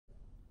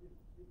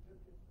you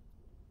took it,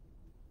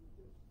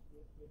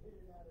 you hit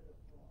it out of the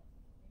park.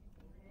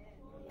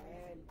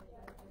 Amen.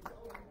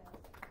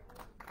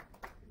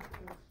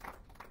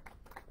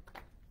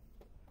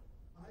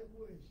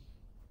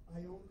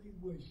 I only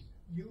wish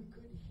you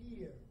could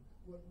hear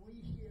what we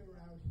hear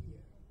out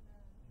here.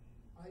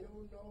 I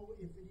don't know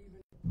if it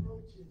even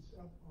approaches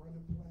up on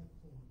a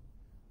platform,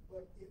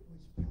 but it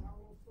was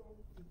powerful,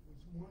 it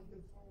was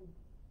wonderful,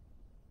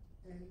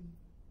 and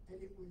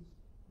it was,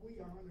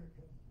 we honored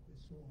him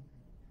this morning.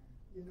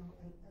 You know,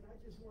 and I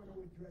just want to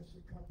address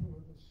a couple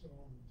of the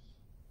songs.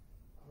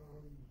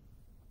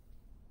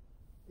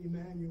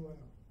 Emmanuel,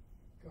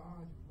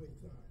 God with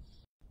us.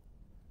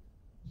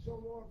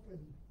 So often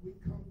we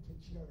come to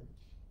church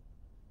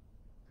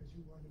because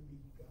we want to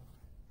meet God.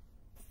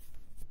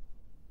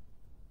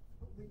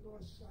 But we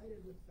lost sight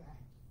of the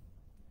fact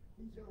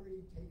He's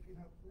already taken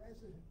up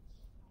residence.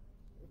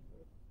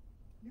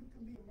 You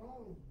can be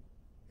alone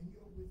and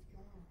you're with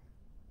God.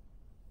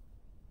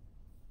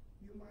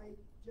 You might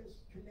just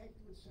connect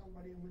with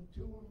somebody, and when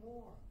two or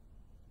more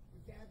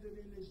are gathered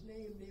in His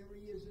name, there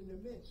He is in the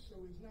midst. So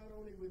He's not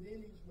only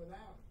within, He's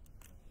without.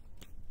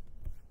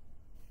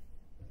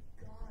 But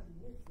God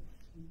with us.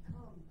 We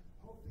come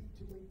hoping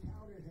to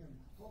encounter Him,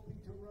 hoping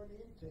to run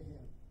into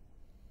Him,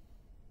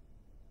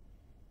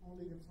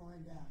 only to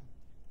find out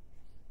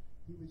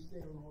He was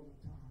there all the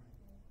time.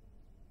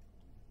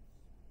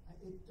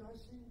 It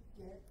doesn't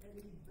get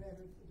any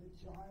better for the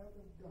child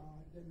of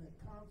God than the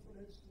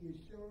confidence, the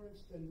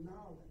assurance, the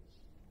knowledge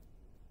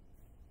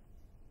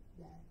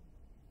that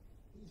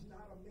He's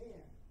not a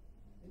man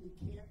and He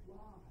can't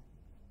lie.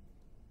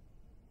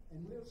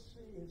 And we'll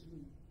see as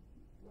we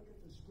look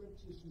at the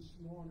scriptures this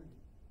morning,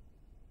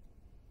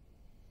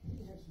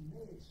 He has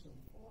made some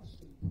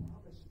awesome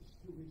promises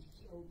to His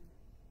children.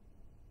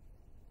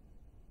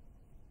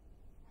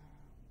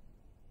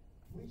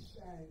 We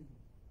sang,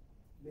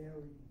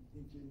 Mary,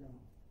 did you know?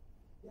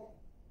 That,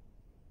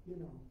 you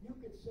know, you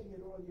could sing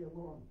it all year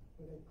long,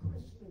 but at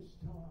Christmas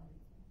time,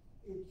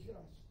 it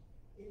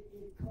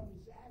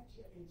comes at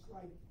you. It's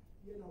like,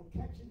 you know,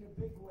 catching a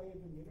big wave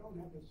and you don't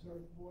have a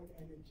surfboard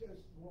and it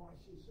just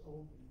washes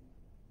over you.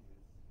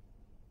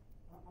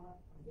 I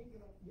think,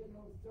 you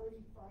know, 35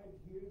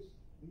 years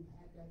we've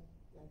had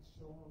that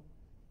song.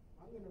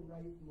 I'm going to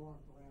write Mark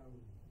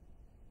Lowry.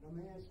 And I'm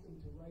asking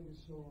him to write a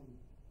song,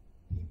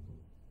 People,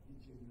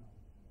 Did You Know?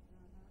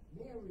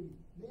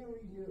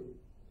 Mary knew,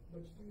 but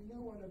she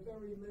knew on a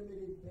very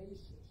limited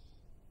basis.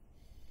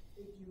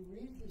 If you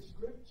read the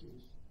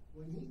scriptures,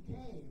 when He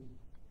came,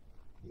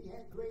 He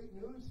had great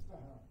news for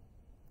her.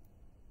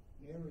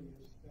 Mary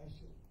is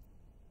special.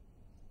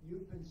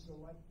 You've been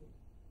selected.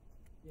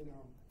 You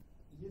know,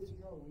 years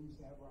ago we used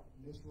to have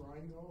Miss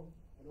Rheingold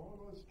and all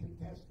those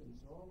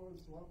contestants, all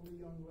those lovely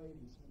young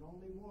ladies, and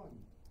only one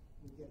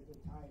would get the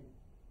title.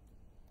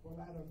 Well,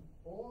 out of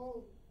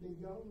all the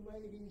young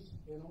ladies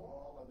in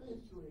all of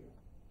Israel,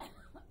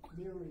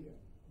 Mary,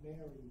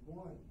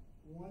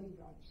 one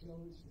got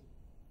chosen.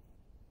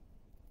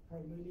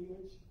 Her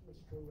lineage was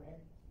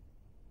correct.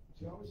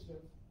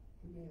 Joseph,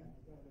 come here, I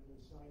got an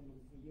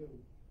assignment for you.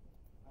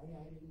 I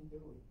didn't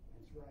do it.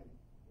 That's right.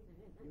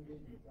 You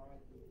didn't, God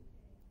did.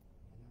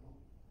 You know?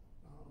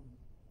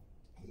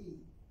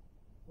 He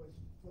was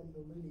from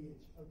the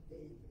lineage of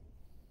David.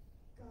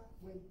 God,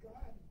 when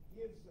God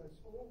gives us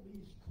all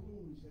these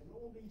clues and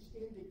all these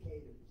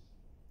indicators,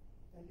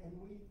 and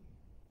we,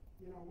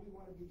 you know, we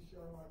want to be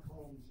Sherlock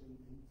Holmes and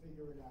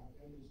figure it out,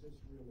 and is this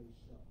really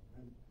so?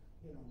 And,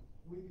 you know,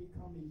 we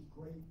become these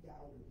great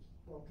doubters.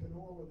 Well, can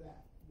all of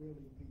that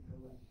really be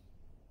correct?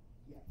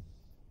 Yes.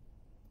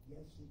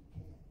 Yes, it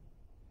can.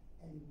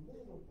 And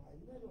little by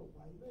little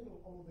by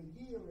little, over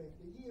year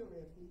after year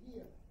after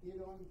year, it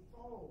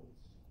unfolds.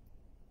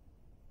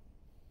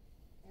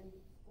 And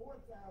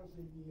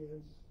 4,000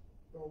 years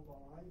go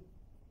by,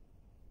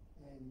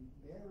 and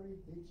Mary,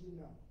 did you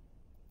know?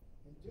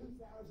 And 2,000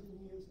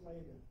 years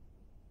later,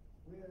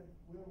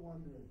 we're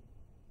wondering,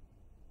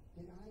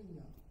 did I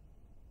know?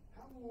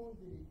 How long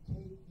did it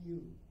take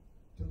you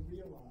to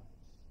realize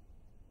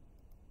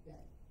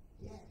that,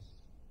 yes,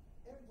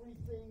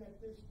 everything that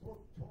this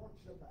book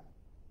talks about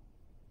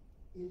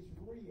is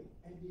real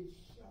and is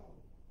so?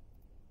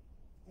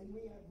 And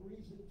we have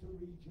reason to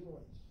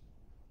rejoice.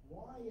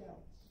 Why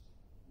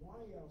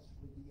else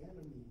would the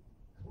enemy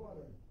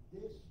clutter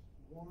this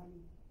one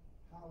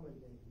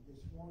holiday,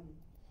 this one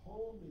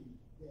holy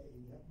day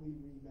that we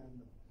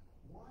remember?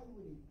 Why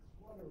would he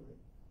clutter it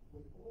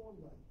with all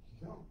the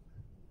junk?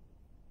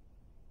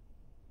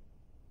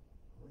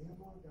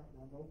 Grandma got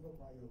run over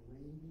by a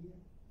reindeer.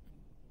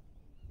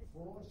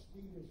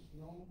 Frosty the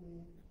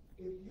snowman.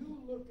 If you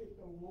look at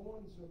the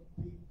lawns of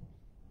people,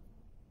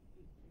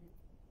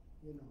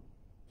 you know,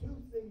 two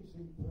things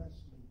impress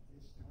me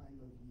this time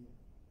of year.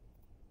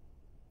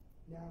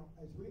 Now,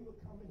 as we were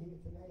coming here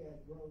today, I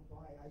drove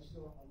by, I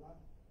saw a lot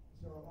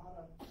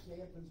of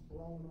Santas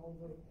blown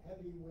over,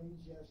 heavy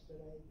winds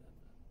yesterday.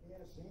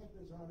 Yeah,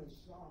 Santa's on his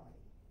side.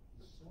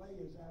 The sleigh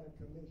is out of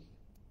commission.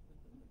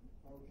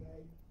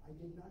 Okay? I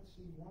did not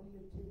see one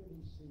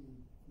nativity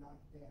scene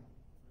knocked down.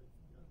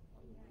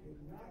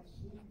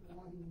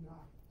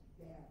 knocked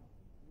down.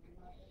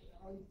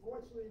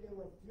 Unfortunately, there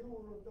were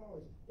fewer of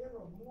those. There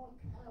are more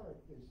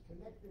characters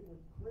connected with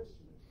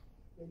Christmas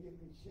than you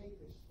could shake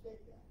a stick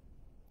at.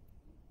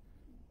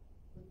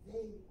 But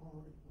they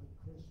aren't what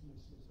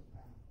Christmas is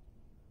about.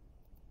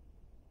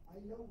 I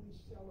know we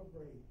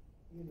celebrate,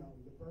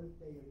 the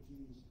birthday of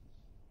Jesus.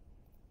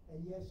 And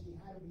yes, he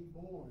had to be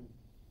born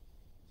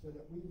so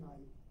that we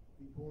might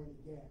be born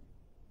again.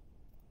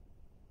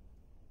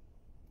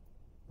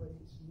 But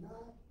it's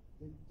not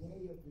the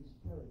day of his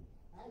birth.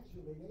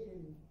 Actually, they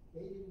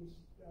didn't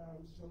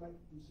select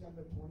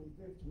December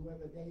 25th,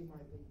 whoever they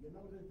might be. You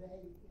know the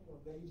day,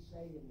 they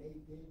say, and they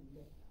did.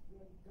 And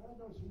God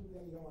knows who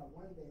they are.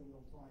 One day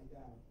we'll find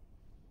out.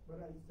 But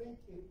I think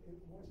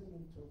it wasn't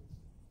until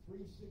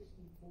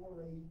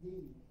 364 AD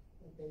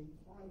that they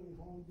finally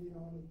honed in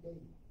on a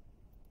date.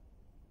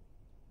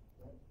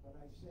 But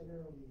I said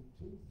earlier,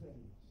 two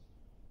things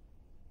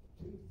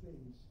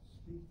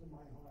speak to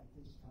my heart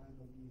this time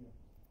of year.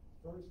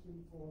 First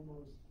and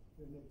foremost,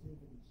 the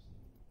nativity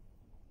scene.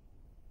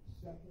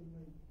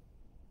 Secondly,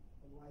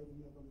 the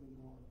lighting of a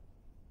menorah.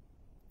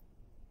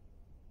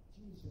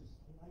 Jesus,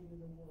 the light of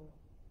the world.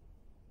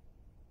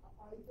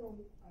 I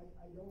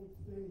don't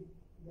think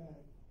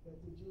that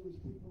the Jewish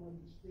people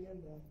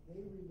understand that.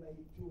 They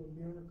relate to a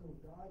miracle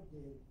God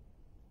did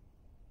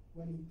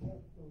when he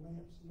kept the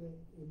lamps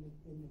lit in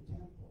the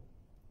temple,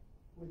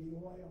 where the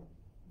oil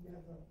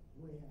never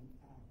ran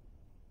out.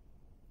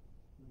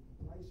 With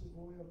the price of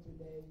oil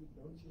today,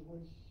 don't you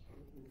wish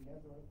it would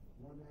never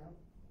run out?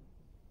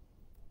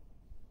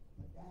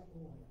 But that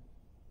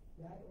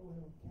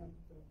oil kept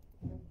the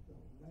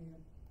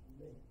lamp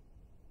lit.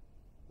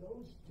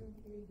 Those two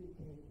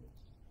indicators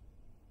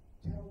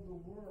tell the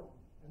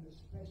world, and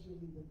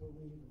especially the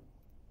believer,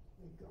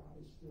 that God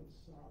is still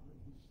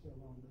sovereign. He's still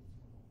on the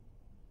throne.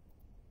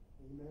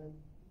 Amen?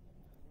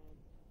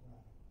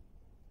 Wow.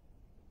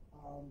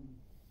 All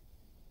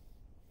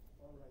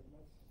right,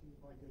 let's see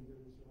if I can do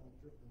this without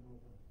tripping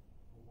over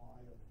a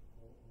wire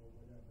or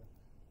whatever.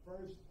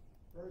 First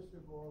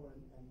of all,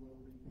 and we'll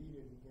repeat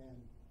it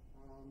again,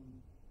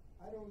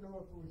 I don't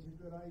know if it was a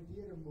good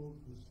idea to move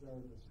the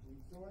service. We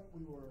thought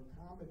we were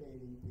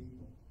accommodating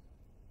people,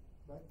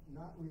 but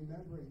not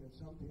remembering that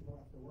some people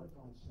have to work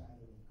on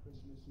Saturday,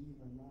 Christmas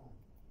Eve or not.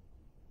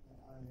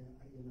 I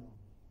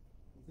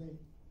think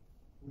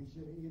we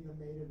should have either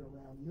made it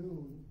around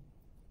noon,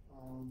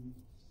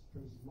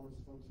 because most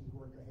folks would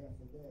work a half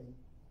a day.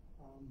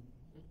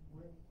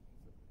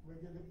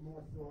 We'll give it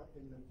more thought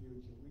in the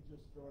future. We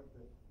just thought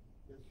that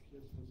this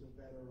was a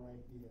better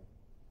idea.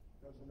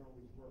 Doesn't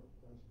always work,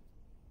 does it?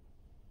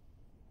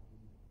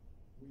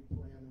 We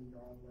plan and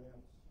God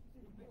laughs.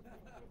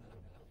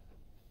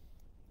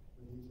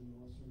 But he's an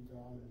awesome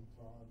God and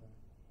Father.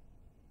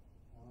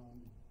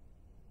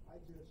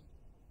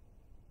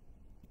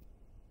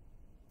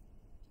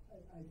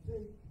 I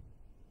think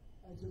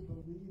as a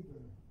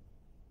believer,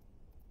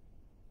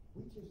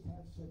 we just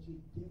have such a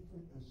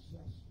different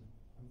assessment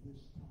of this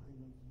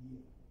time of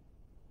year.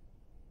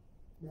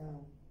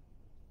 Now,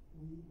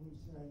 we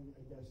sang,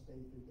 I guess,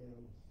 David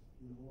Dale's,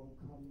 oh,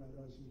 come, let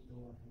us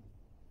adore him.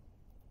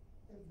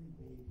 Every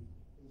baby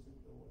is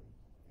adored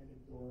and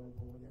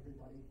adorable, and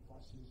everybody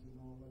fusses and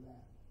all of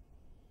that.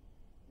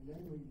 And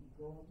then we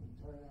grow up and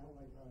turn out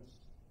like us.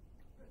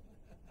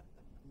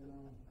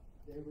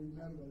 They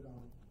remember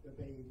the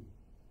baby.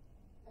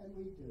 And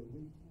we do.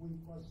 We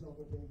fuss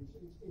over babies.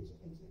 It's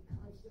a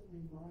constant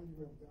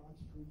reminder of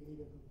God's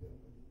creative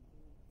ability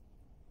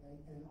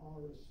and our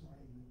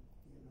assignment,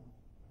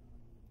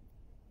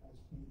 as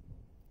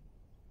people.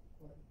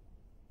 But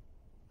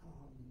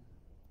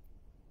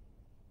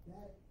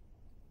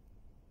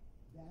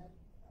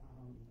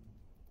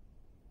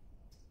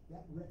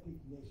that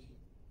recognition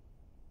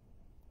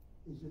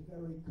is a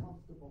very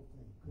comfortable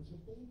thing, because a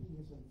baby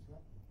isn't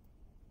threatening.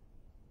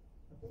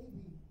 A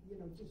baby,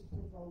 just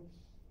provokes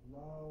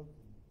love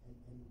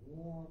and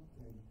warmth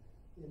and,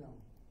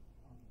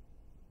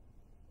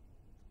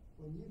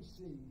 when you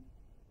see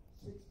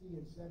 60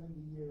 and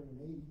 70-year and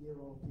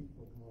 80-year-old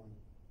people going,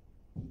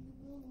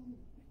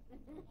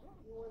 peekaboo,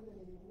 you wonder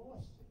they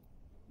lost it,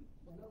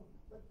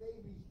 But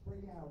babies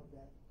bring out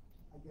that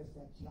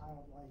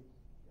childlike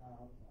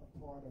a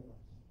part of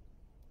us.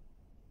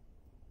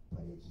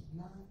 But it's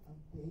not a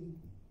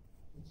baby.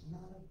 It's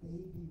not a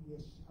baby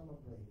we're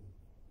celebrating.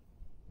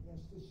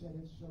 Pastor said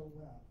it so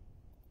well.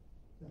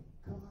 The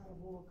God of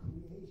all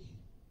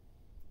creation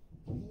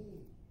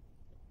came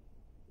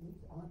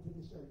onto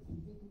this earth.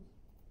 He didn't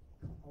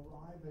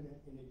arrive in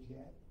a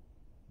jet.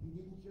 He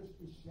didn't just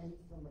descend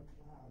from a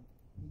cloud.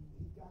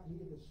 He got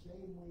here the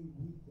same way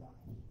we got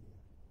here.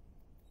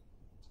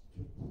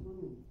 To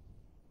prove,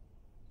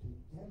 to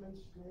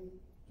demonstrate,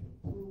 to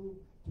prove,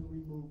 to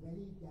remove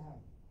any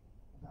doubt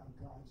about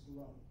God's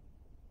love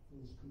for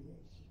his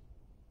creation.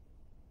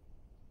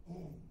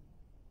 And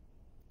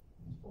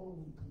it's all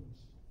inclusive.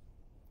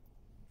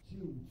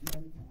 Jew,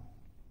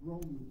 Gentile,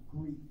 Roman,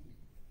 Greek,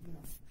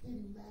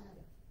 didn't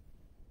matter.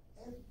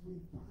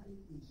 Everybody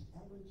is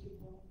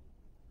eligible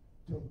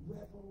to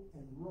revel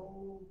and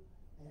roll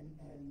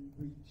and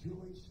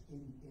rejoice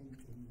in the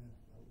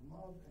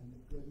love and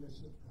the goodness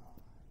of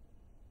God.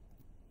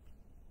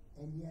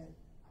 And yet,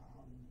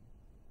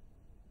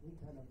 we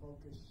kind of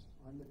focus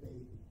on the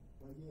baby.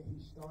 Well, yeah, he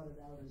started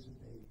out as a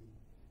baby.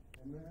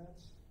 And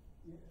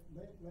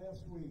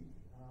last week,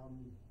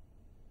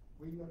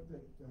 we looked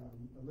at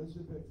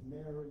Elizabeth,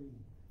 Mary,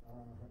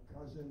 her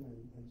cousin,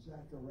 and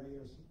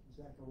Zacharias,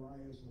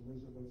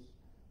 Elizabeth's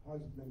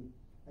husband,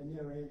 and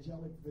their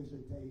angelic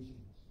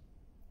visitations.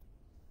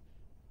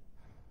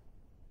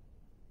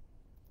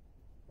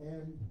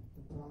 And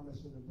the promise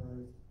of the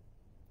birth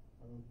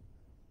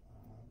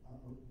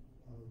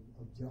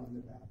of John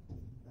the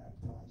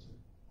Baptizer.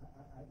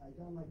 I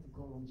don't like to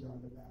call him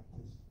John the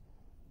Baptist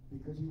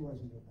because he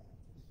wasn't a Baptist.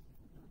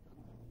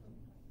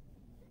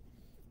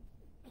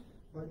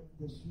 But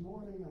this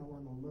morning I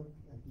want to look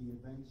at the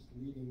events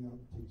leading up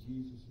to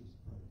Jesus'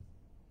 birth.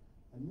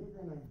 And we're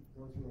going to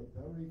go through a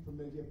very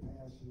familiar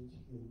passage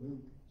in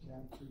Luke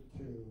chapter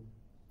 2.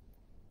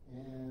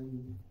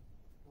 And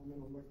I'm going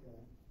to look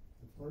at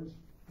the first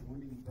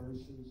 20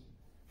 verses.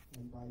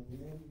 And by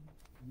then,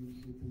 you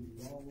should be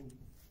lulled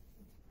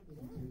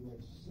into a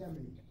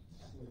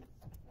semi-sleep.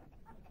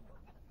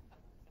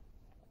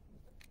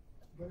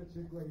 But it's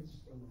a great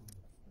story.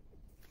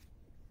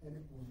 And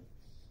it works.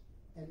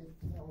 And it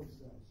tells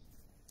us.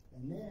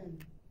 And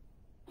then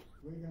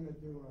we're going to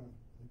do a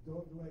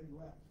dog-leg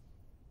left.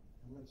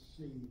 And let's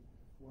see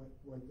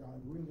what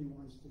God really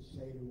wants to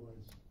say to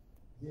us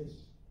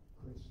this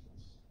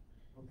Christmas.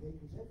 Okay?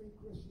 Because every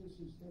Christmas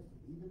is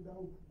different. Even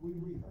though we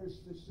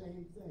rehearse the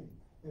same thing,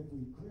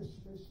 every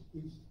Christmas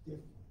is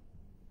different.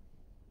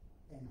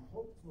 And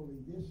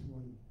hopefully this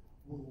one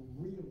will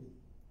really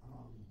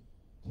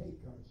take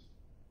us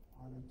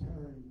on a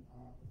turn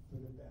for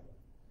the better.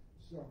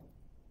 So,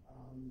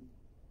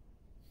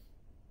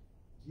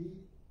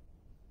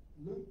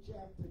 Luke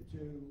chapter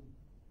 2,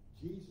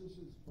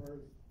 Jesus'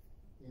 birth,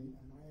 and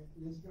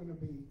it's going to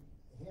be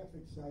half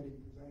exciting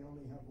because I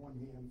only have one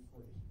hand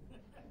free.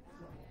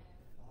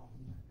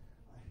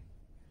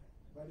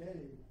 But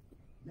anyway,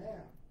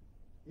 now,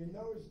 in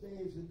those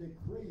days a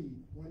decree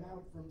went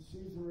out from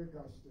Caesar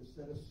Augustus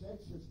that a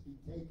census be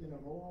taken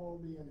of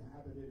all the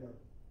inhabited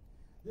earth.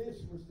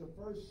 This was the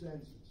first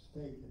census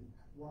taken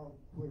while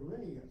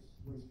Quirinius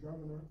was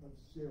governor of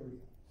Syria.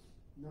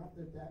 Not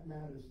that that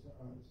matters to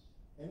us.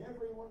 And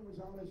everyone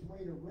was on his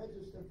way to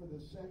register for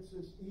the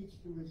census, each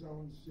to his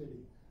own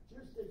city.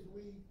 Just as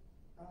we,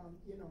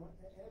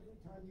 every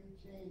time you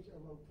change a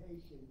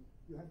location,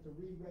 you have to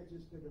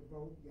re-register to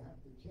vote. You have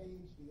to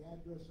change the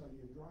address on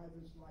your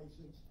driver's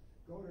license.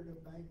 Go to the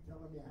bank, tell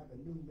them you have a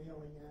new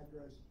mailing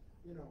address.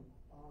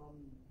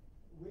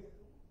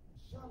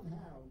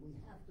 Somehow we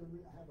have to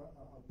have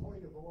a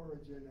point of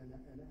origin and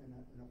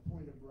a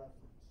point of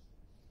reference.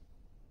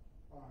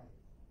 All right.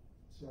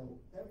 So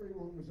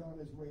everyone was on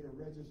his way to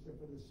register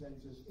for the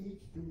census, each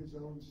to his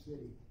own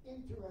city.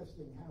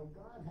 Interesting how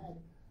God had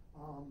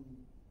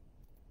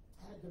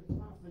the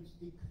prophets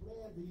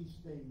declare these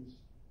things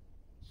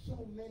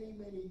so many,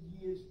 many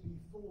years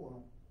before.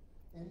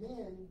 And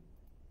then,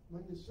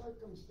 when the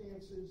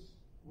circumstances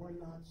were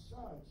not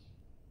such,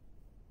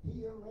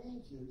 he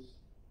arranges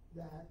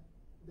that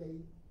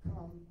they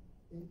come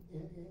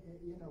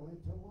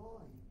into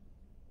line.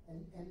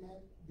 And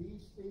that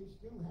these things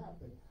do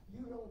happen.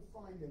 You don't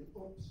find an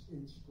oops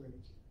in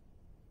Scripture.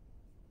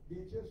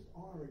 There just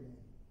aren't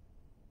any.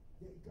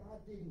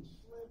 God didn't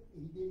slip.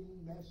 He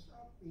didn't mess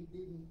up. He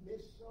didn't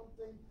miss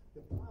something.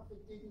 The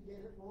prophet didn't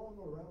get it wrong,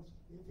 or else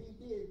if he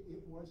did,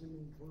 it wasn't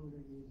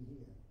included in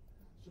here.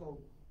 So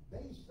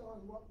based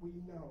on what we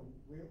know,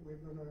 we're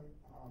going to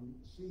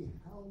see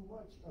how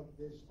much of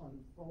this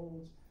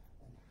unfolds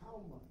and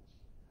how much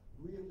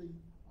really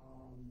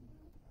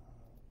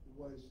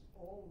was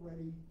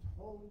already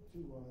told to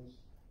us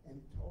and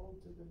told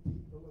to the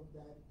people of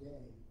that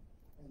day,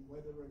 and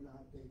whether or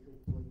not they could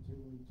put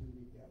two and two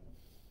together.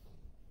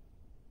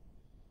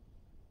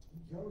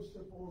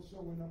 Joseph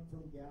also went up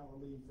from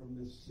Galilee, from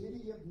the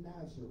city of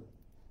Nazareth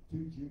to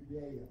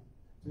Judea,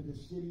 to the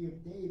city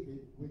of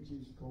David, which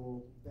is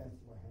called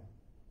Bethlehem.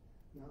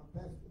 Now,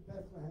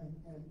 Bethlehem,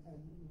 and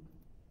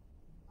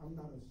I'm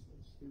not a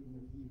student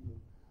of Hebrew,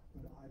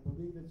 but I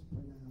believe it's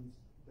pronounced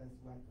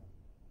Bethlehem.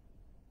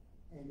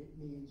 And it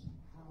means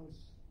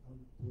house of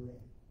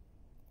bread.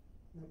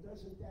 Now,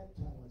 doesn't that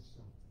tell us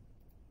something?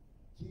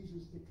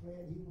 Jesus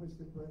declared he was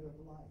the bread of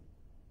life.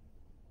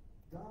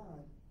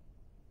 God,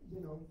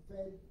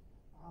 fed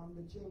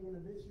the children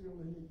of Israel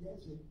in the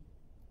desert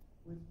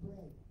with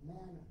bread,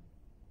 manna.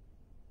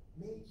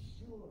 Made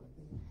sure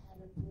they had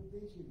a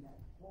provision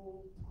that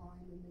whole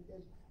time in the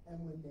desert.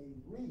 And when they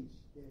reached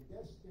their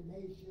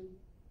destination,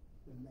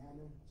 the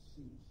manna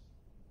ceased.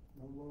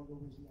 No longer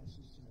was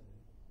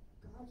necessary.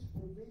 God's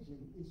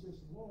provision is as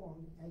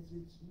long as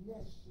it's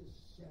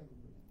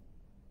necessary.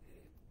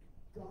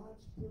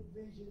 God's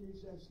provision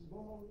is as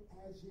long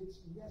as it's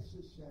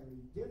necessary.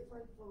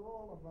 Different for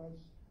all of us,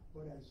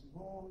 but as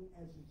long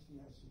as it's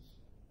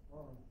necessary.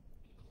 All right.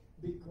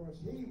 Because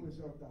he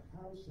was of the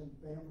house and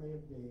family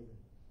of David.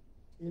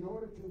 in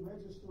order to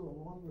register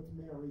along with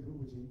Mary, who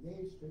was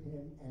engaged to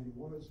him and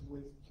was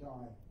with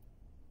child.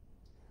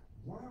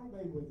 While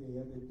they were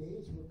there, the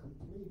days were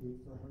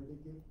completed for her to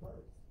give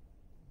birth.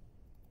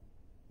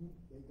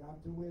 They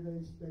got to where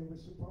they were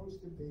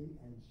supposed to be,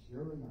 and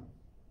sure enough.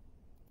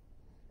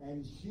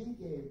 And she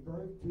gave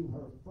birth to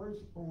her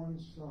firstborn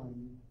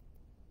son.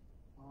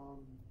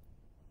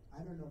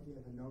 I don't know if you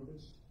ever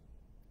noticed.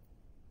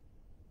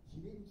 She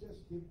didn't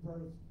just give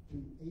birth to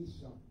a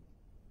son.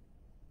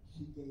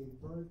 She gave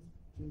birth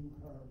to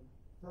her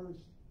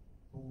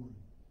firstborn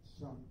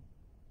son.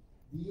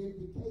 The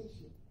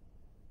indication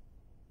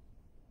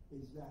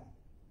is that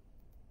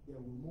there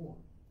were more.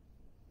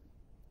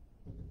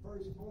 But the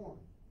firstborn,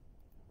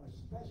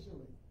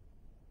 especially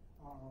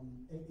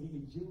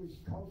in Jewish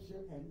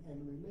culture and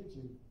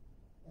religion,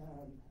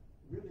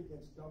 really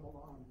gets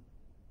double honor.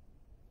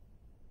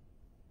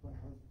 But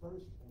her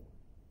firstborn,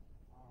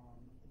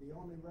 the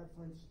only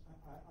reference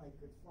I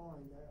could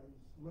find, I was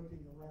looking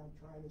around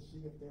trying to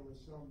see if there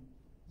was some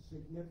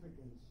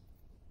significance,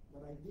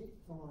 but I did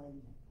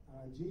find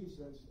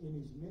Jesus in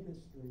his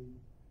ministry,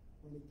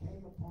 when he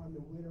came upon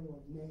the widow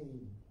of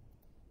Nain,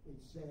 it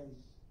says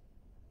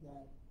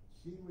that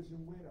she was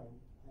a widow,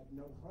 had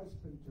no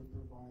husband to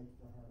provide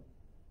for her,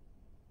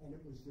 and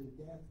it was the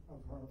death of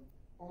her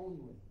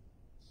only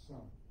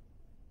son.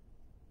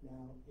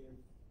 Now, if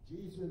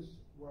Jesus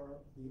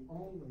were the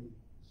only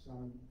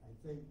son, I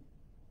think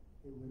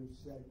it would have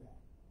said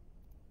that.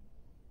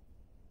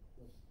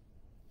 Just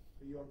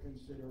for your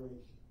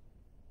consideration.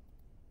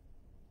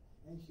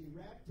 And she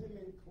wrapped him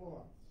in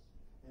cloths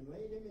and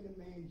laid him in a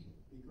manger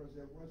because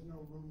there was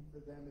no room for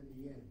them in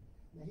the inn.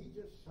 Now, he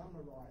just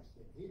summarized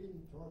it. He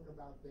didn't talk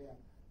about their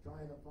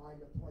trying to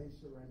find a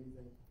place or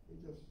anything. He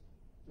just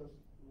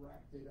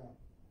wrapped it up.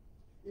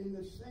 In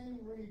the same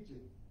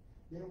region,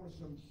 there were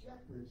some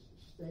shepherds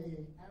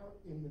staying out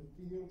in the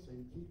fields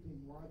and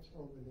keeping watch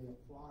over their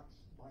flocks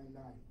by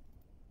night.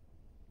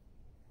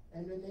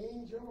 And an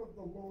angel of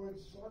the Lord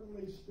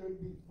suddenly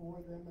stood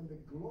before them, and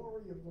the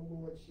glory of the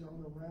Lord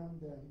shone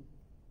around them,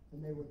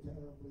 and they were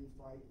terribly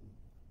frightened.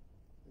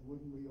 And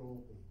wouldn't we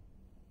all be?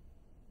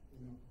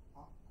 You know,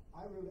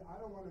 I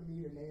don't want to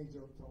meet an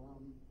angel till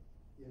I'm,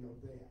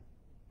 there.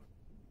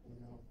 You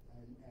know,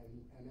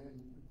 and then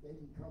they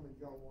can come and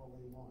go all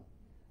they want.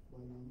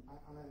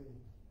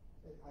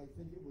 But I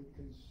think it would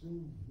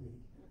consume me.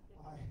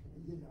 I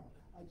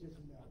just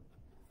know.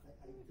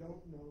 I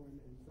don't know,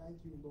 and thank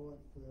you,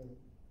 Lord, for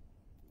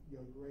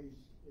your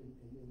grace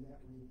in that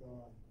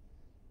regard.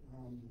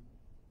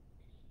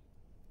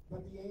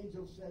 But the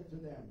angel said to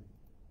them,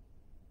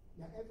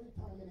 now every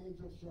time an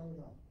angel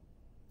showed up,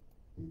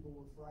 people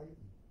were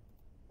frightened.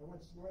 And what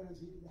does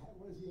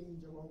the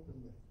angel open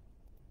with?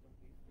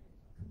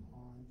 Come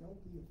on,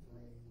 don't be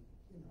afraid.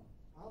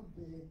 I'm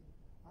big.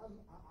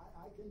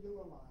 I can do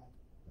a lot,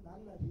 but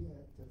I'm not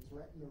here to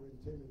threaten or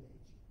intimidate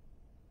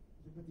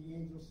you. But the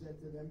angel said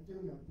to them, do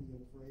not be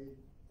afraid,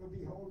 for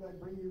behold, I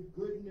bring you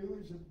good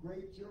news of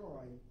great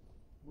joy,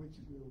 which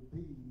will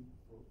be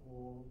for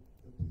all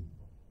the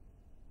people.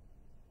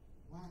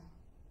 Wow.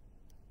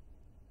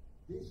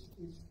 This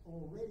is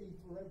already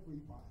for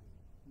everybody,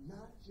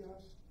 not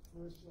just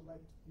for a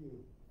select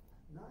few,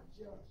 not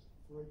just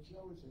for a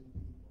chosen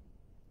people.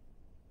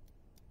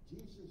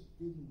 Jesus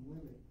didn't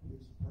limit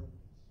his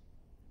purpose.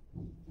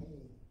 He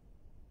came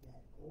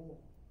that all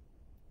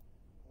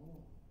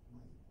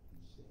might be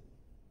saved.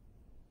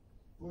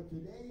 For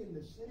today in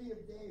the city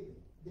of David,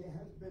 there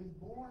has been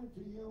born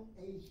to you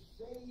a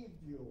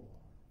Savior.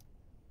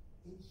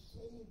 A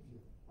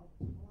Savior, a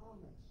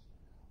promise.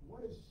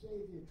 What does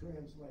Savior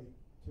translate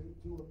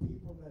to a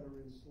people that are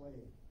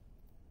enslaved?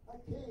 A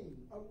king,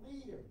 a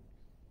leader,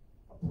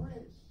 a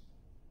prince.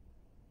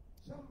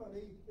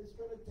 Somebody is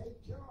going to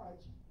take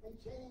charge and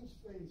change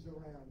things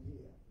around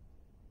here.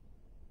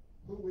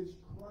 Who is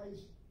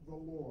Christ the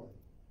Lord.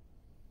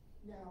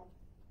 Now,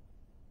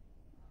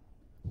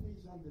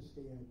 please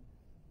understand,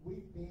 we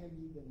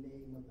bandy the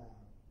name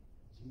about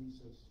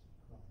Jesus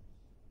Christ.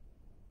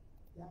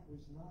 That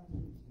was not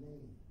his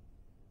name.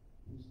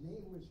 His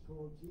name was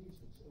called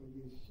Jesus, or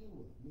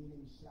Yeshua,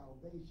 meaning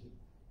salvation.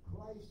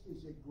 Christ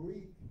is a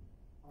Greek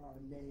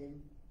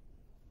name.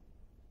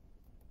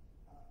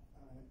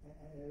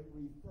 It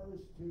refers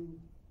to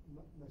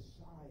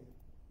Messiah.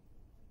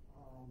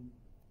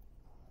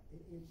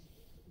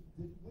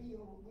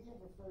 We have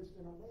a first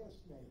and a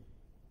last name.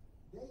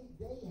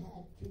 They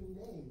had two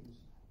names,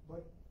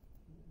 but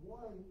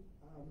one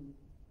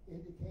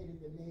indicated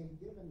the name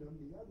given them,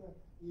 the other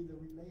either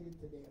related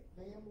to their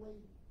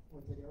family or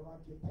to their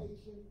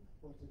occupation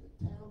or to the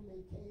town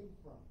they came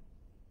from.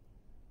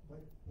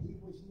 But he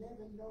was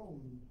never known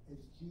as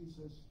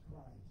Jesus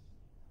Christ.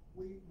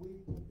 We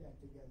put that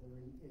together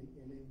in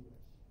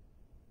English.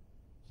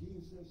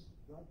 Jesus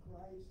the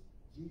Christ,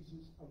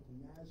 Jesus of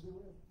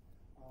Nazareth.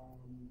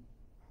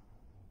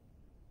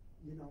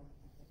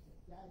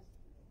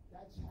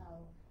 That's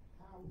how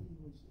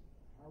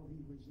he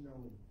was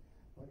known.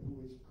 But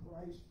who is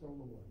Christ the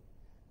Lord?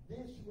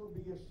 This will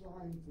be a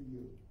sign for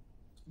you.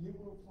 you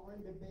will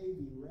find a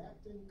baby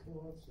wrapped in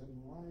cloths and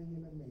lying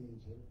in a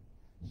manger.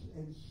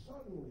 And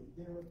suddenly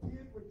there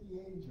appeared with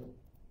the angel.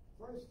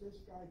 First this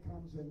guy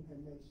comes in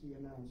and makes the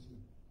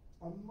announcement.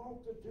 A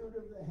multitude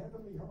of the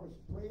heavenly host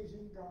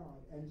praising God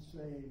and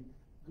saying,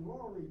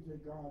 glory to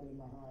God in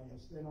the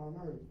highest, and on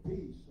earth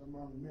peace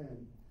among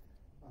men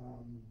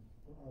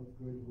of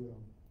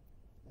goodwill.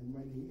 And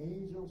when the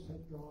angels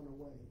had gone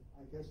away,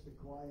 I guess the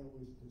choir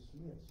was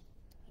dismissed,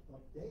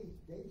 but they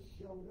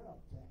showed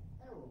up to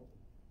herald.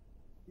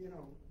 You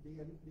know,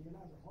 the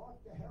announcer, hark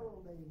the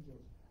herald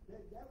angels.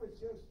 That was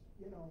just,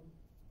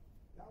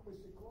 that was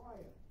the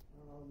choir.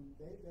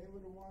 They were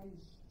the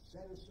ones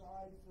set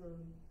aside for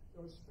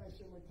those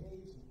special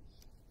occasions.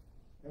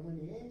 And when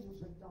the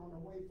angels had gone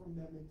away from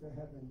them into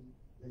heaven,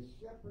 the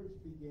shepherds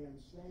began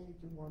saying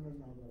to one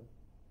another,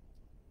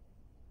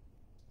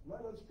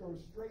 let us go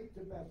straight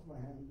to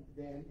Bethlehem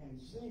then and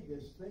see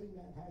this thing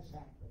that has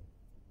happened.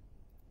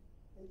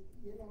 And,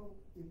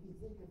 if you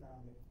think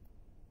about it,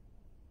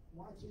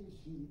 watching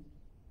sheep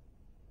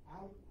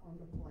out on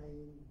the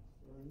plains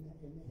or in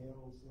the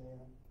hills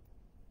there,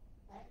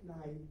 at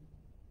night,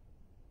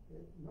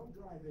 no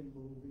drive-in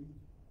movie,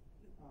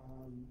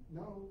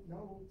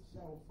 no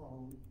cell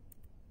phone,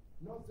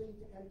 nothing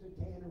to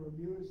entertain or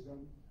amuse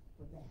them,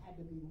 but they had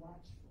to be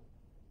watchful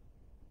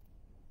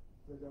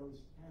for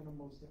those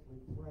animals that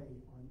would prey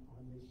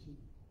on the sheep.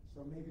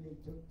 So maybe they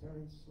took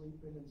turns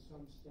sleeping and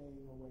some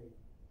staying awake.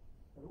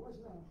 But it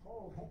wasn't a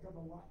whole heck of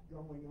a lot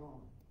going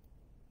on.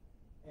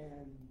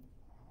 And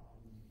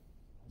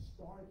a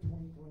star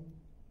twinkling,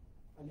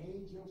 an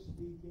angel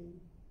speaking,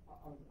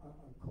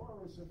 a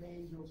chorus of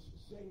angels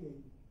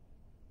singing.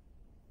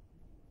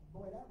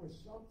 Boy, that was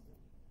something.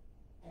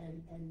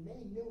 And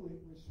they knew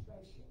it was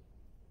special.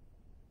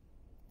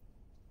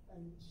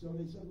 And so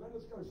they said, let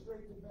us go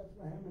straight to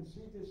Bethlehem and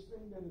see this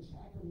thing that has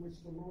happened, which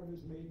the Lord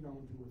has made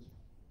known to us.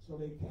 So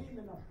they came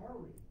in a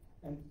hurry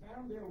and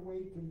found their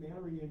way to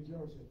Mary and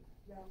Joseph.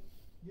 Now,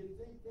 you'd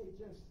think they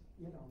just,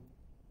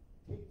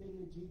 kicked in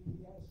the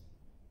GPS.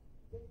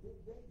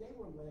 They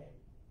were led.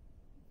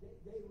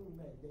 They were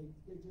led.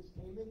 They just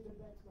came into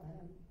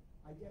Bethlehem,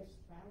 I guess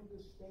found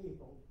a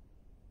stable,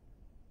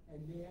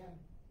 and there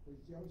was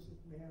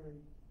Joseph,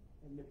 Mary,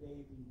 and the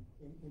baby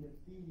in a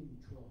feeding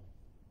trough.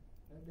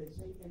 They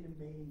say in a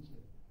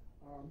manger.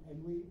 And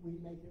we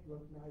make it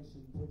look nice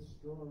and put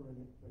straw in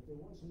it, but there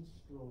wasn't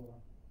straw.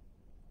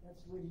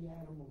 That's where the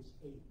animals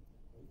ate.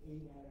 They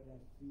ate out of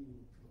that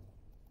feeding trough.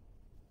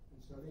 And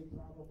so they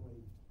probably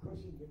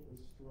cushioned it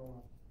with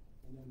straw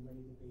and then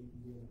laid the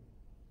baby in it.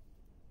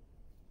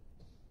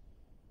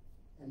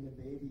 And the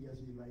baby as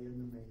he lay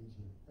in the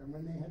manger. And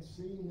when they had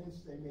seen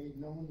this, they made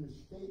known the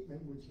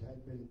statement which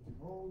had been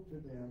told to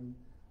them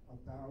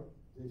about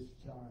this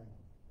child.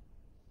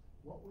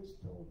 What was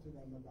told to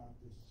them about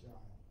this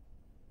child?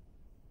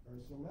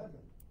 Verse 11.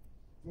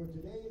 For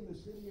today in the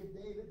city of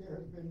David there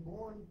has been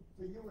born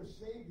for you a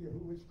Savior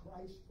who is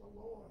Christ the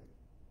Lord.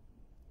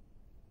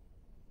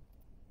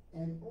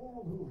 And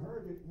all who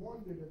heard it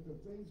wondered at the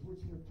things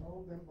which were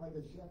told them by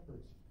the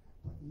shepherds.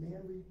 But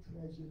Mary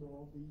treasured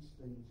all these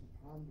things,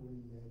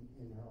 pondering them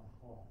in her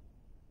heart.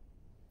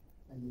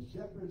 And the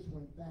shepherds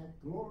went back,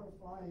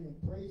 glorifying and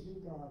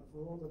praising God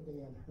for all that they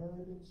had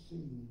heard and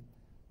seen,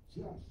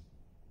 just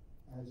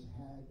as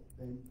had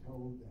been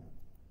told them.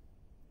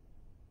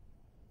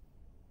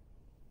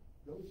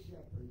 Those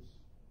shepherds,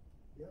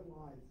 their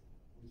life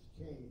was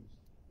changed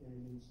in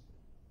an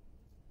instant,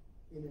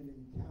 in an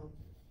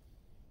encounter,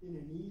 in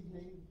an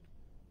evening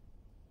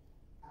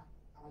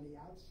on the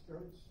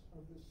outskirts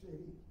of the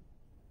city,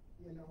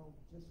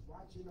 just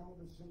watching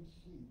over some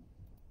sheep.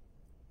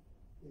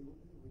 It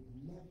would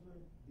never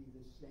be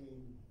the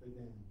same for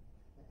them.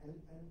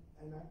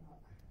 And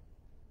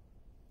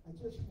I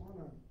just want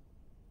to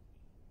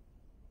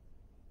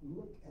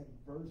look at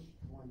verse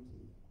 20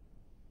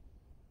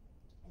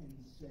 and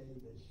say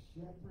the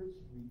shepherds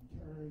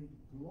returned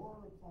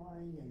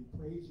glorifying and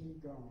praising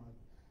God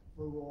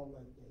for all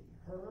that they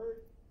heard,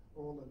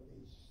 all that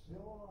they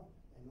saw,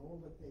 and all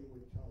that they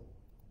were told.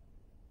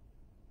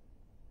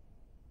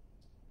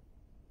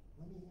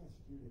 Let me ask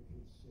you to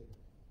consider,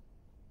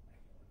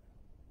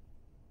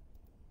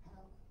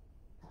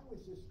 how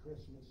is this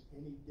Christmas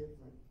any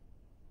different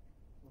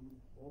from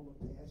all the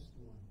past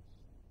ones?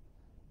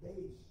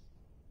 Based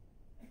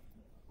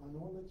on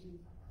all that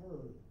you've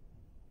heard,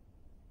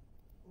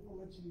 all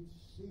that you've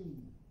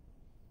seen,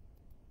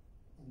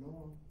 and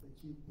all that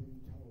you've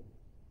been told.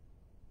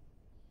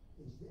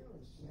 Is there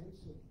a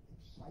sense of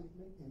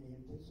excitement and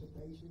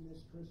anticipation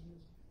this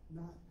Christmas?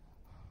 Not,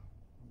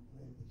 I'm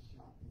glad the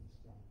shopping's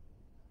done.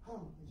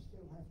 I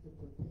still have to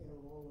prepare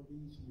all of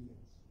these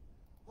meals.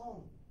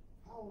 How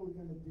are we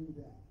going to do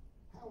that?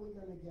 How are we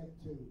going to get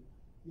to?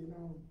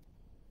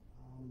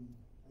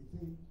 I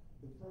think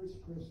the first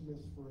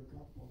Christmas for a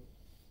couple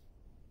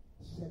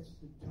sets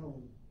the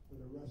tone for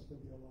the rest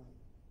of your life.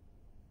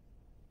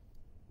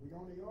 We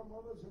going to your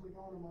mother's or we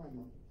going to my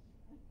mother's?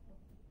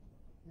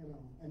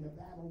 And the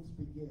battles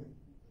begin.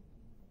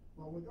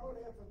 Well, we go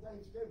there for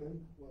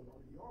Thanksgiving. We'll go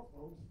to your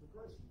folks for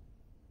Christmas.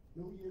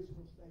 New Year's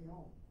we'll stay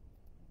home.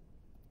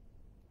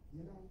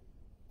 You know,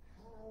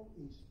 how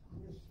is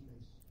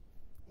Christmas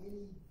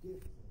any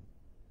different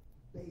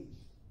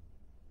based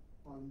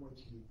on what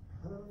you've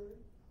heard,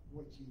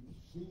 what you've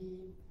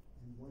seen,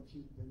 and what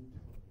you've been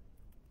told?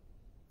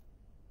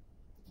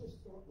 I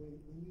just thought we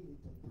needed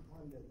to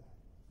ponder that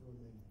for a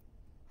minute.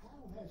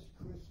 How has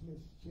Christmas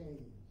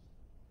changed?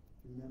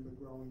 Remember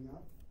growing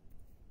up?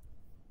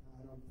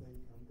 I don't think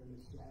I'm going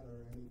to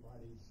shatter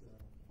anybody's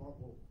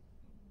bubble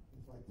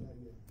if I tell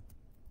you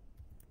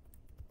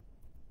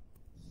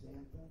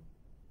Santa,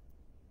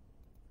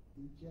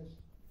 you just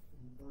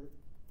invert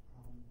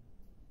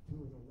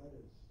two of the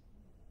letters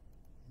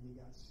and you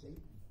got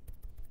Satan.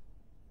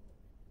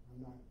 I'm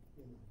not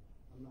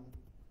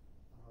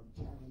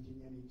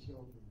challenging any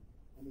children.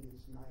 I mean,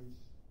 it's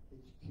nice,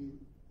 it's cute,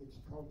 it's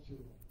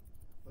cultural,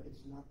 but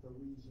it's not the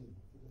reason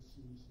for the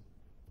season.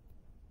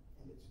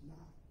 And it's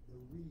not the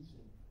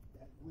reason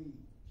that we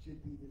should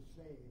be the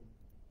same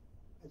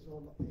as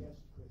all the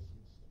past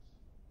Christmases.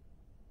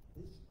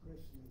 This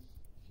Christmas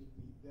should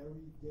be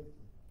very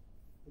different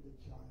for the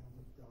child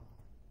of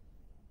God.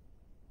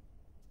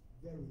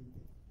 Very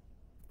different.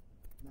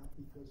 Not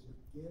because of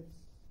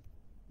gifts,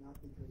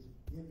 not because of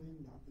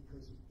giving, not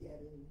because of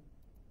getting,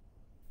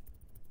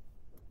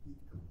 but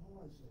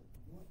because of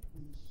what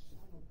we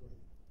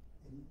celebrate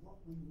and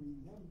what we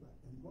remember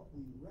and what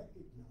we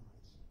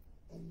recognize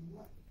and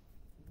what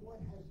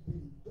has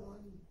been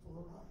done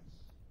for us.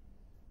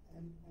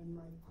 And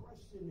my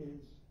question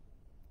is,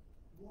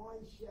 why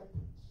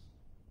shepherds?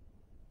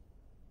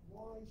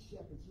 Why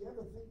shepherds? You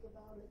ever think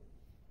about it?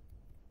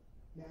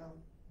 Now,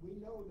 we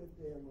know that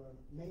there were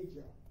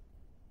magi.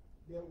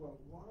 There were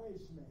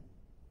wise men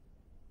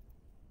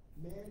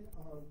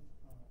of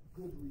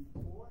good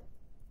report,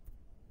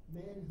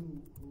 men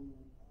who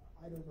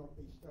I don't know if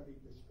they studied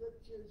the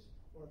scriptures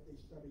or if they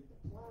studied the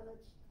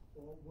planets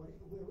or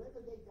wherever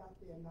they got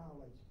their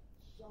knowledge,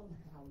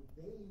 somehow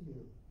they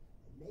knew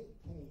and they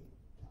came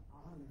to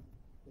honor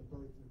the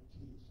birth of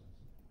Jesus.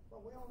 But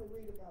we only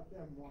read about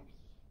them once.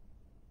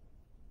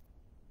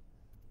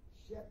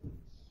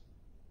 Shepherds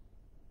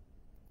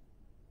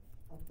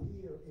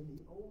appear in the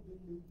Old and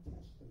New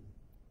Testament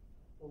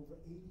over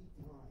 80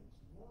 times.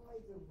 Why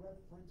the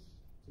reference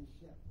to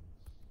shepherds?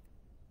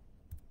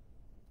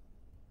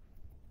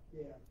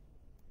 They're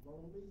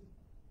lowly,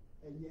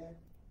 and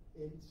yet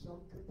in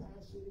some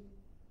capacity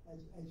as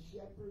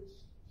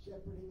shepherds,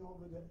 shepherding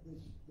over the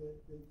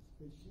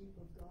sheep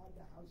of God,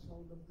 the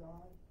household of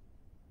God.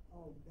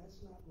 Oh,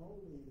 that's not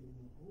lowly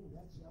anymore. Oh,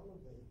 that's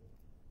elevated.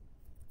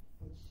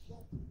 But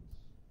shepherds,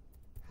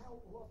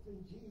 how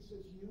often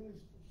Jesus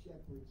used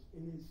shepherds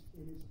in his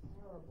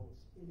parables,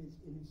 in his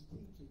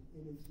teaching,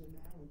 in his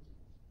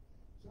analogies.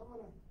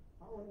 So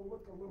I want to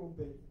look a little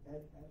bit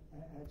at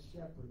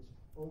shepherds,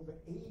 over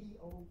 80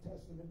 Old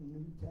Testament and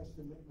New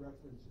Testament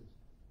references.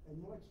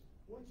 And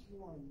which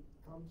one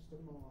comes to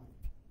mind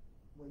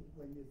when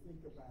you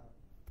think about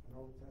an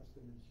Old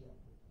Testament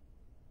shepherd?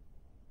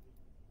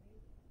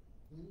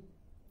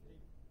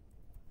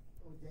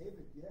 Oh,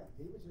 David, yeah,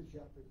 he was a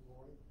shepherd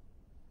boy.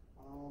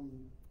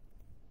 I'm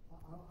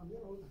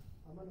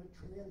going to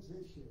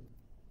transition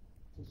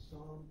to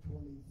Psalm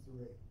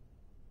 23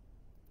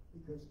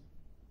 because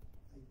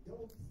I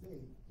don't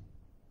think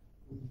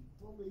we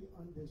fully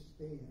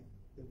understand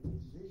the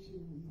position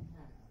we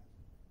have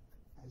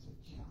as a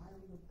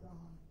child of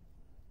God,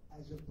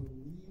 as a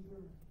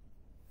believer,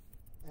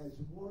 as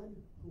one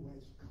who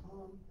has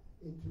come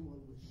into a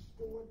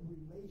restored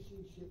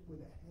relationship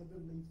with a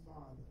heavenly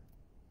Father.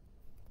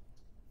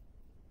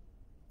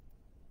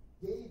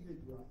 David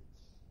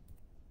writes,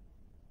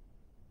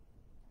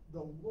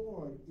 "The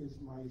Lord is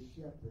my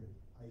shepherd,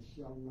 I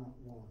shall not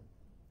want."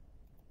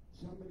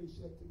 Somebody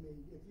said to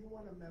me, if you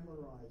want to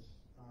memorize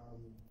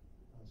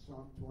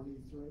Psalm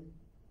 23,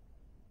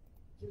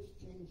 just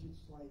change it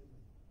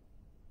slightly.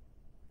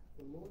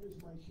 The Lord is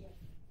my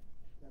shepherd.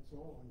 That's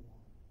all I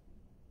want.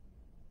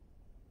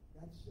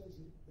 That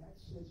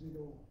says it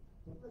all.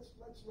 But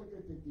let's look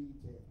at the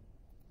detail.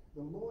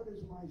 The Lord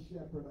is my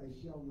shepherd, I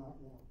shall not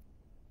want.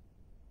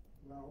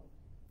 Well,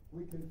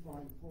 we can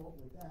find fault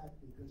with that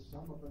because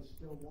some of us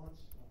still want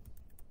stuff.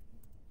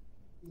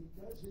 It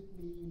doesn't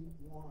mean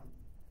want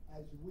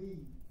as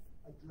we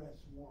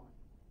address want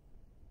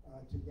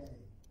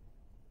today.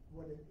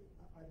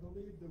 I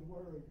believe the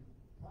word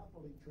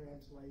properly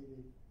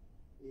translated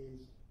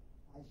is,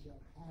 I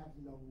shall have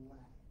no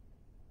lack.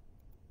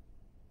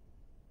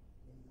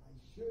 And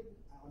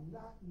I'm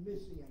not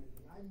missing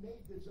anything. I may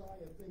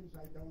desire things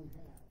I don't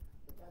have,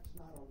 but that's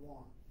not a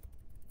want.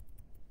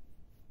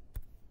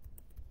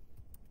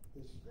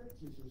 The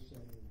scriptures are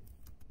saying,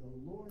 the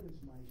Lord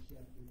is my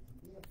shepherd,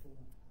 and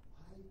therefore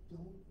I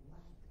don't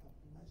lack a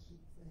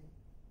blessed thing.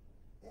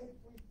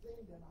 Everything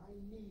that I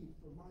need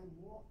for my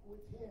walk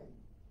with Him,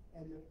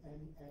 and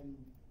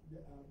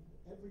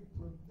every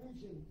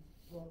provision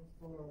for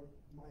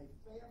my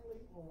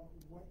family or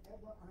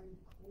whatever I'm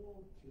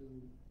called to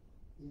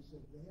is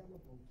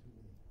available to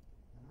me.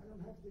 And I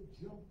don't have to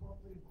jump up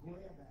and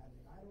grab at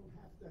it. I don't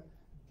have to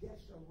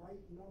guess a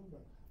right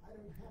number. I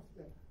don't have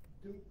to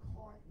do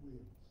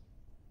cartwheels.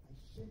 I I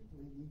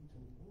simply need to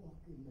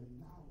walk in the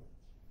knowledge.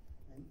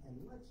 And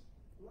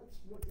let's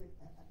look at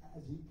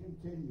as he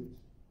continues.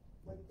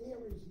 But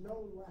there is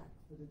no lack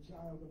for the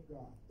child of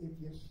God. If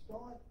you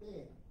start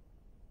there,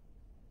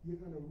 you're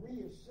going to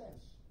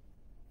reassess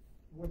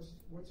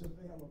what's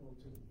available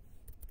to you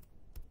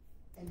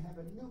and have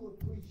a new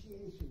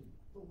appreciation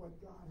for what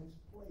God has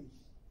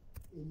placed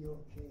in your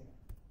care.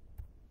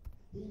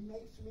 He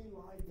makes me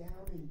lie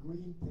down in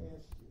green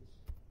pastures.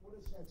 What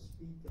does that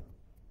speak of?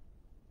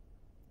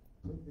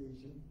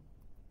 Provision.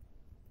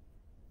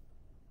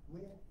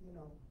 Where,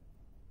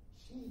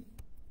 sheep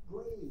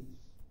graze.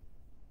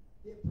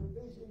 Their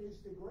provision is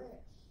the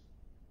grass.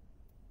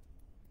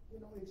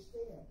 It's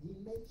there. He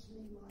makes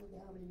me lie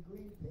down in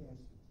green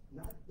pastures,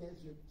 not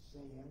desert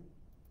sand,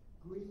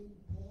 green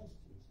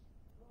pastures.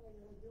 All I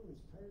gotta do is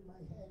turn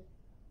my head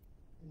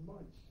and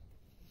munch.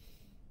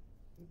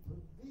 The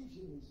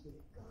provision is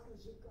there. God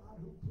is a God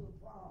who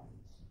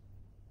provides.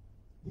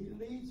 He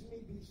leads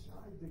me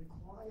beside the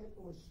quiet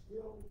or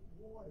still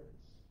waters.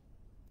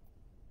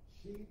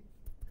 Sheep,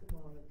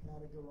 come on, are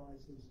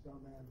categorized as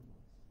dumb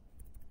animals.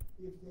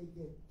 If they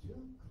get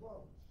too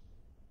close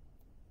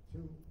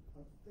to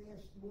a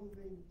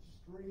fast-moving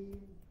stream,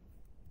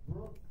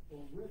 brook,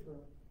 or river,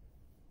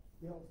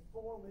 they'll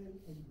fall in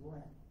and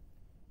drown.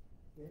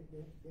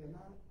 They're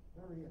not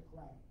very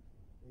aquatic.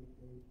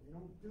 They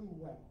don't do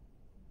well.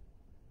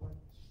 But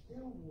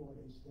still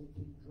waters they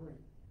can drink.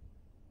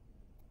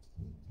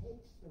 He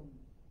takes them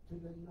to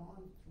the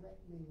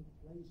non-threatening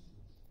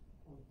places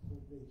of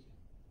provision.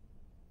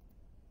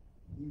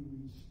 He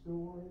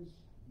restores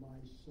my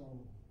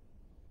soul.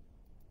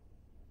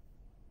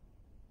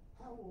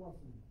 How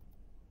often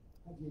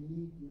have you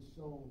need your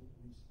soul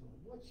restored?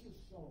 What's your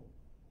soul?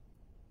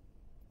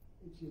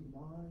 It's your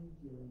mind,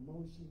 your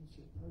emotions,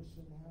 your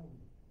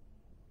personality.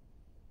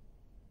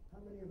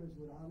 How many of us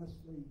would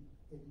honestly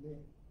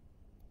admit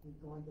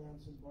we've gone down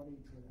some bunny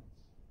trails?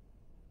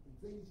 And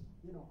things,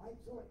 I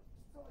thought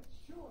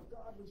sure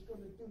God was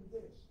going to do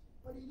this,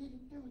 but he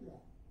didn't do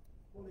that.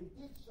 Well, he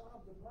did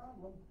solve the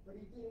problem, but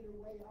he did it in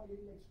a way I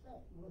didn't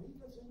expect. Well, he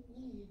doesn't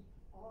need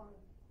our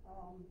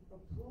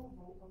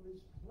approval of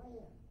his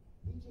plan.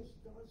 He just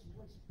does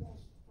what's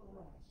best for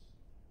us,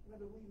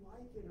 whether we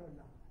like it or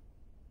not.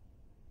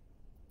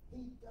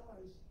 He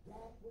does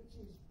that which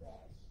is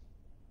best.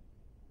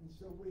 And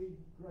so we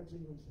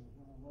grudgingly say,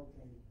 well,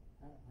 okay,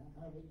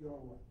 have it your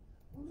way.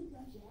 Well, he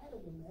got you out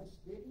of the mess,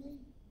 didn't he?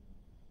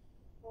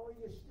 Or are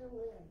you still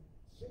there,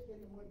 sitting in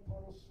the mud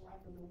puddle,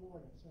 slapping the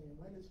water, saying,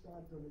 when is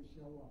God going to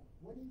show up?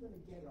 When are you going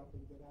to get up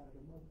and get out of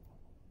the mud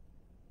puddle?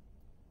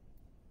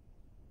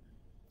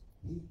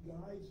 He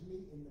guides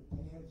me in the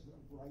paths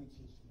of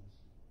righteousness.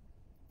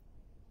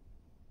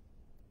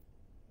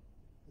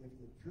 If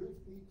the truth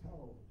be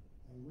told,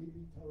 and we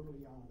be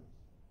totally honest,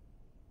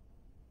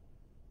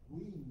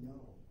 we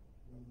know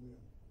when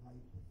we're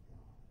right with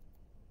God.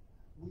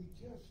 We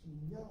just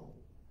know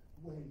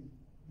when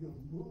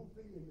you're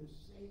moving in the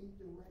same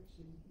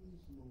direction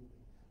he's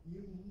moving.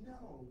 You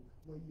know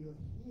when you're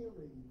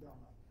hearing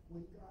God,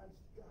 when God's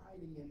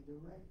guiding and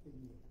directing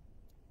you.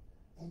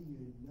 And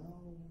you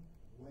know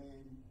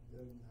when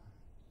you're not.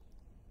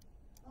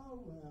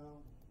 Oh,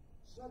 well,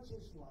 such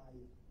is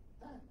life.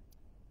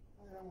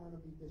 I don't want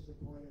to be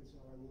disappointed, so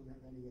I won't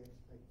have any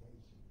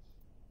expectations.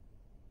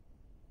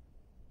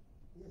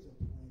 Here's a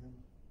plan.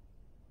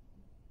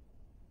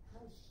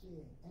 How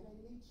sad. And I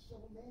meet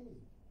so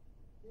many.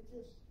 They're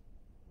just,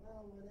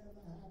 well, whatever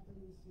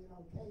happens, que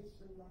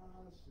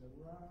sera,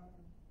 sera.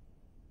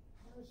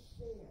 How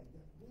sad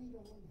that we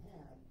don't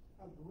have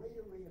a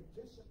greater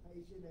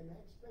anticipation and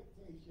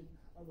expectation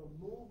of a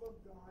move of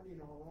God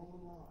in our own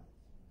lives.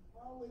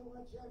 Oh, we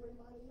watch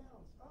everybody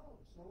else. Oh,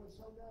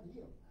 so-and-so got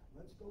healed.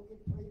 Let's go get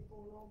prayed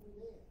for over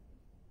there.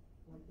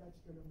 Like that's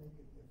going to make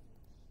a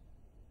difference.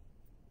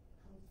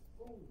 How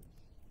foolish.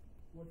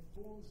 What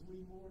fools we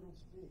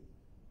mortals be.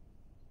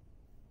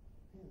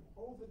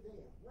 Over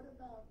there. What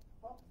about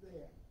up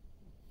there?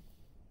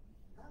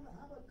 How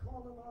about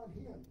calling on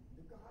him,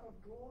 the God of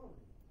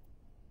glory?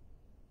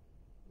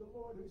 The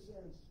Lord who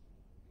says,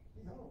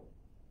 behold,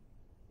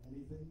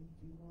 anything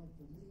you want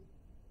from me?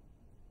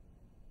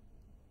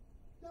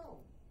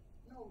 No,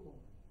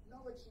 Lord.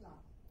 No, it's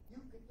not.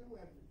 You can do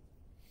everything.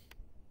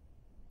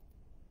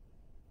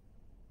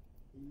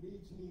 He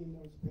leads me in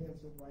those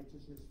paths of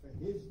righteousness for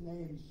his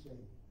name's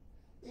sake.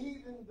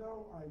 Even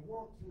though I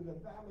walk through the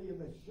valley of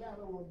the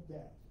shadow of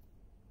death.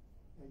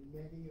 And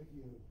many of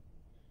you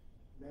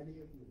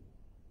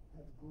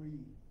have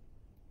grieved.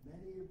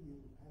 Many of you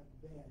have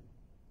been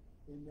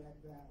in that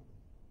valley.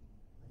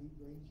 But he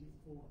brings you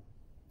forth.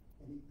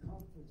 And he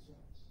comforts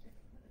us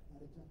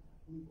at a time.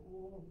 We've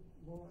all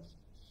lost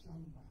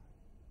somebody.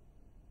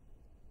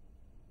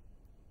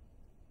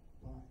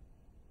 But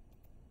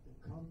the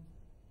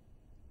comfort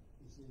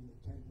is in the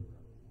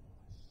temporary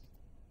loss.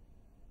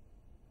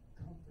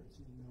 Comfort's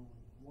in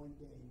knowing one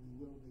day we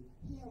will be.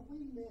 Yeah,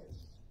 we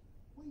miss.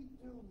 We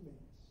do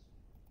miss.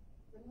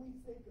 And we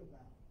think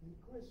about in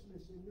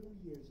Christmas and New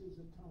Year's is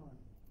a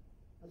time,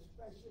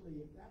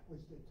 especially if that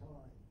was the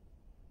time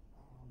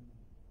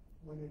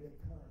when it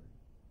occurred.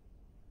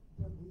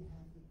 But we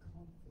have the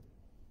comfort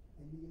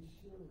and the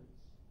assurance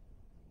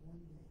that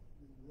one day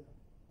we will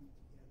be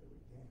together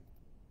again.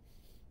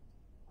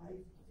 I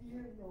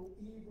fear no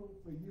evil,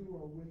 for you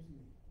are with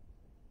me.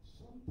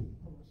 Some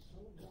people are so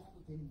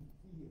wrapped in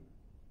fear,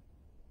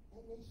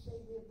 and they say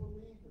they're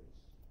believers,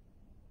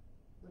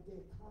 but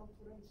their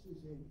confidence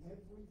is in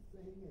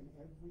everything and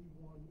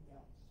everyone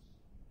else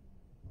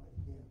but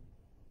him.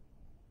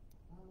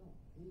 Oh,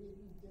 he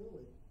didn't do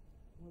it.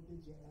 Well,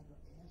 did you ever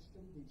ask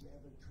him? Did you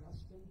ever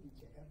trust him? Did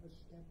you ever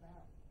step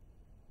out?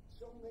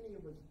 So many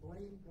of us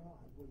blame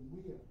God when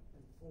we are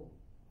at fault.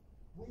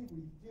 We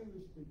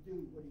refuse to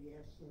do what he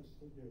asks us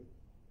to do.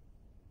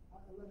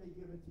 Let me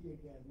give it to you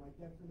again. My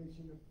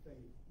definition of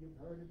faith. You've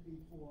heard it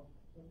before,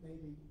 but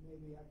maybe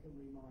I can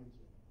remind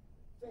you.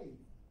 Faith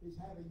is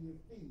having your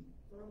feet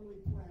firmly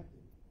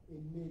planted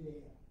in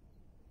midair.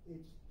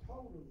 It's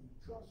totally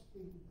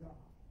trusting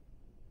God.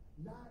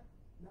 Not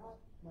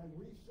my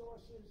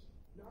resources,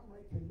 not my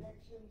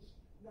connections,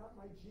 not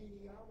my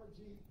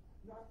genealogy,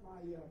 not my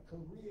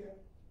career,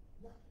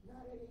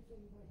 not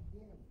anything but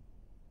him.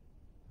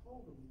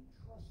 Totally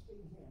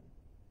trusting him.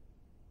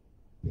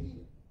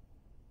 Peter,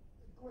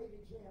 a great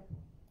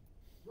example,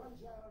 runs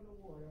out on the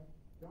water,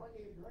 darn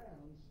near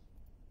drowns,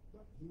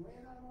 but he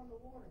ran out on the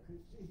water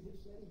because Jesus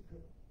said he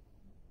could.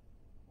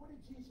 What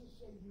did Jesus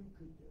say you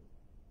could do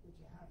that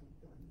you haven't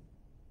done yet?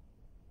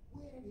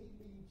 Where did he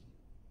lead you?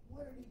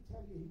 What did he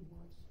tell you he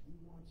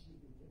wants you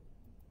to do?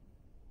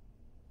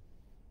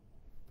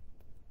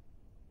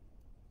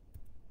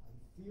 I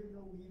fear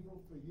no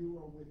evil, for you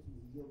are with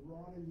me. Your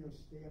rod and your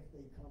staff,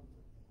 they comfort me.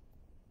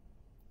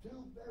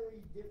 Two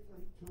very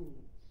different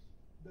tools.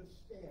 The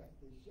staff,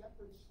 the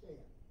shepherd's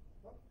staff.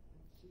 Oh,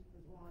 the sheep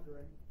is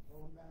wandering.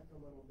 Going back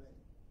a little bit.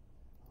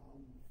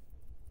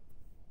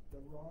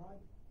 The rod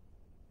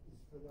is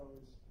for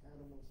those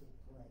animals of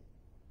prey.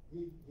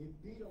 He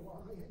beat a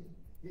lion.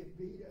 He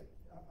beat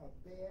a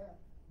bear.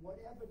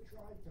 Whatever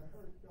tried to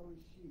hurt those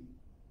sheep,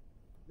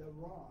 the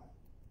rod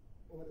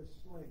or the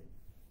sling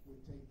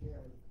would take care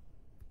of it.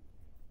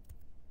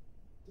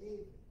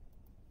 David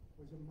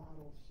was a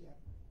model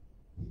shepherd.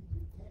 He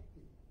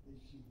protected the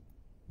sheep.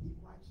 He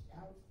watched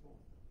out for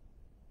them.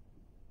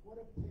 What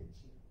a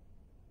picture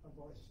of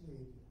our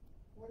Savior.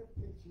 What a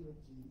picture of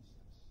Jesus.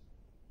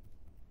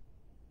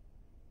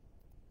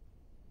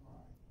 All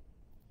right.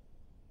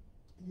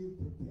 You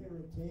prepare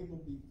a table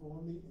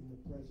before me in the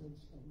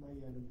presence of my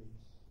enemies.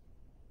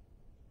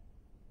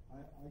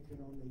 I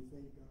could only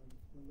think of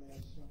the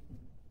Last Supper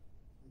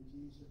and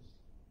Jesus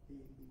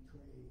being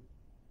betrayed.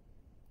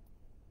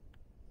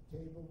 The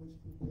table was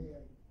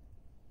prepared.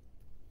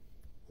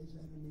 His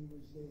enemy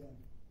was there,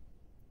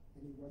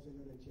 and he wasn't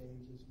going to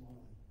change his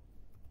mind.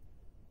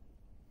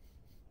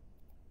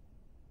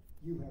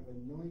 You have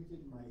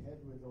anointed my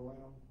head with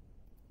oil.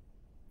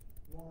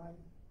 Why?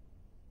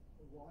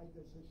 Why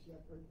does a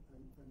shepherd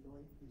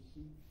anoint the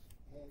sheep's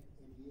head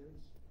and ears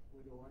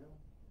with oil?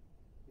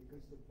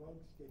 Because the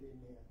bugs get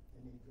in there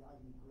and they drive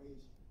them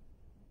crazy,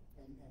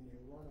 and they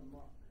run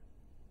amok.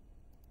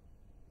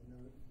 And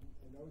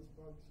those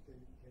bugs can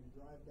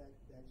drive that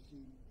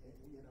sheep,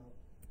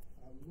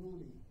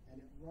 loony, and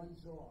it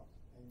runs off,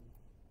 and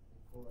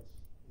of course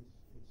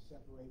is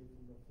separated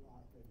from the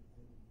flock and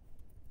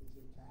is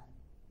attacked,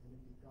 and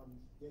it becomes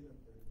dinner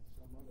for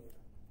some other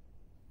animal.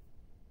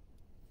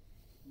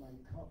 My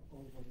cup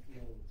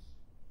overflows.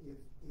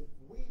 If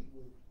we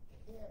would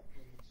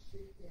carefully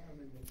sit down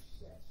and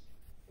assess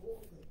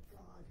all that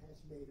God has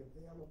made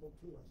available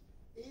to us,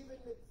 even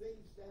the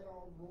things that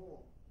are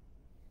wrong,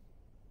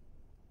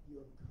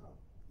 your cup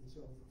is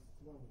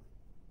overflowing.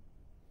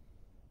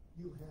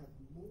 You have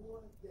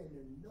more than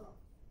enough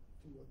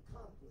to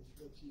accomplish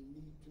what you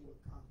need to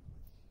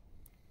accomplish.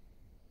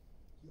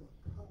 Your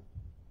cup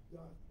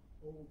doth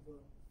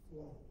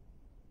overflow.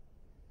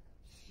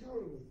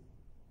 Surely,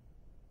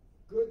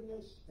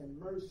 goodness and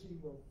mercy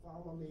will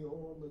follow me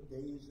all the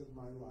days of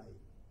my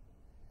life,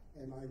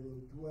 and I will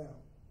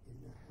dwell in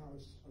the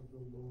house of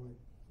the Lord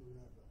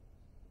forever.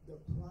 The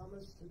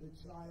promise to the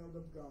child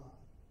of God,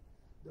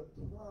 the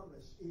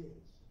promise is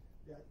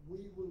that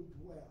we will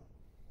dwell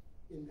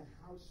in the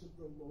house of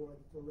the Lord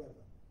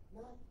forever.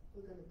 Not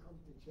we're going to come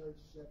to church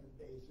 7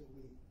 days a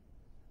week,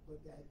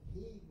 but that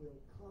he will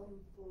come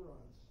for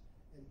us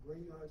and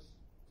bring us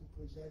to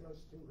present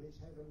us to his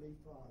heavenly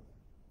Father.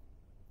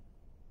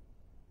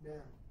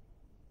 Now,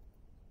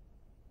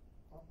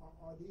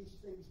 are these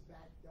things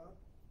backed up?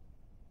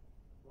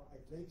 Well, I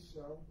think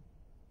so.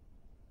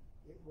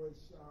 It was,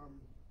 I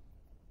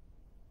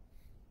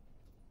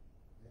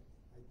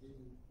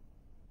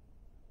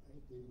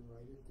didn't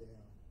write it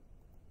down.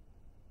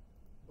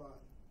 But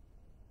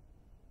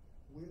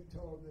we're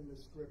told in the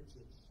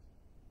scriptures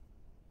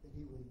that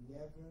he would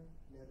never,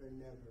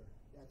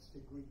 that's the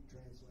Greek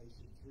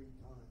translation 3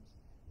 times.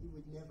 He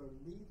would never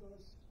leave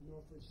us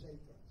nor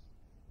forsake us.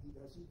 He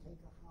doesn't take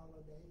a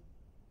holiday.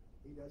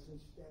 He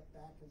doesn't step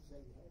back and say,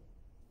 hey,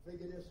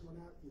 figure this one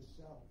out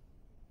yourself.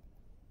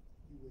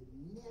 He would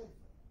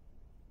never,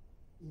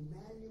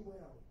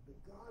 Emmanuel, the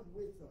God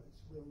with us,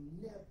 will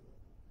never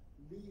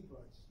leave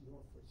us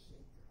nor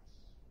forsake us.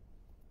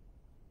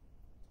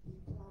 He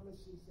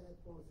promises that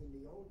both in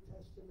the Old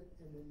Testament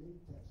and the New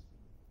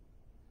Testament.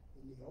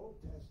 In the Old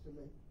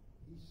Testament,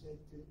 he said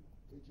to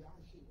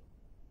Joshua,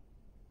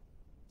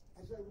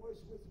 as I was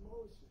with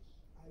Moses,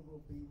 I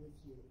will be with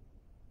you.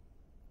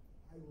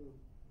 I will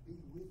be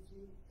with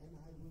you and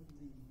I will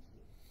lead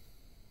you.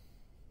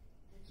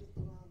 That's a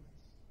promise.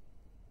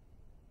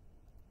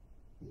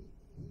 He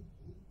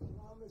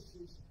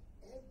promises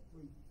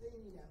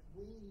everything that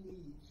we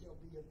need shall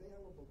be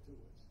available to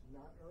us,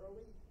 not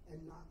early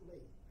and not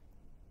late,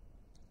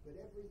 but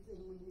everything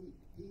we need.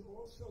 He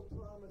also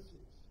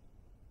promises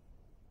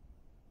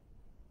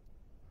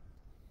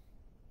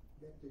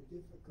that the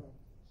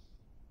difficulties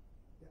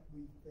that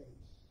we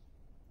face,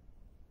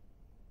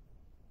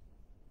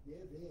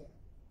 they're there,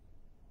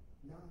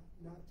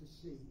 not to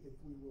see if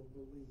we will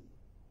believe,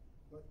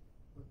 but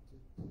to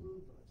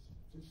prove us,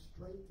 to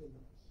strengthen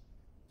us,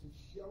 to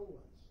show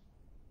us,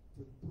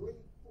 to bring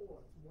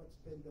forth what's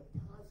been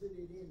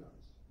deposited in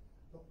us.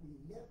 But we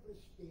never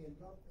stand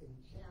up and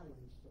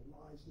challenge the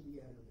lies of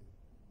the enemy.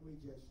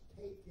 We just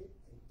take it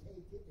and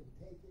take it and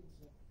take it and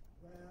say,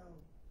 well,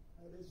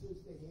 this is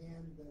the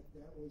hand that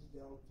was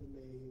dealt to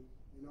me,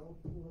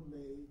 poor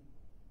me.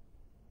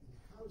 And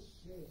how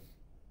sad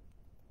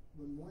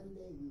when one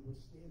day we will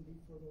stand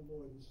before the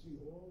Lord and see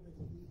all that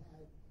he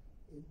had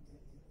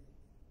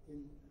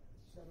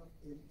set up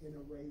in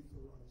array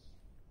for us.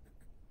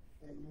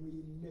 And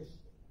we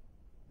missed it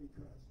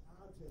because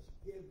I'll just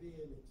give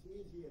in. It's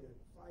easier to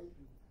fight.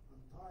 And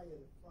I'm tired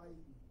of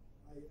fighting.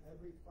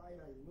 Every fight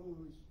I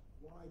lose,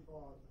 why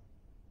bother?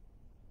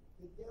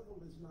 The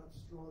devil is not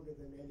stronger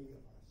than any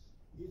of us.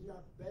 He's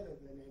not better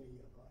than any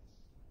of us.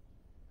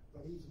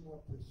 But he's more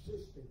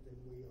persistent than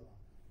we are,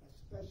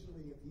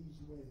 especially if he's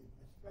winning,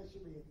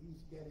 especially if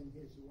he's getting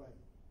his way.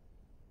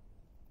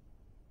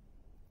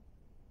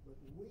 But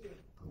we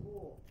are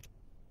called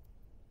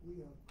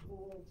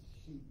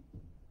sheep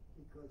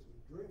because we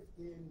drift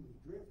in, we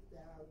drift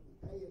out, we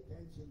pay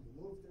attention, we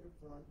move to the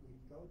front, we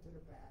go to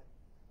the back.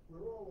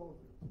 We're all over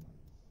the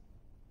place.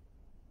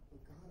 But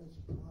God has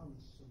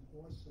promised some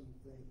awesome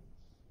things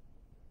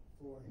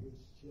for his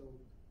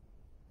children.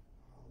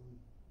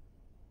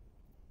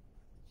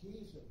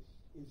 Jesus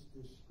is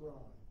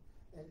described.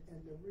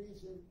 And the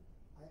reason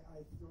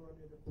I thought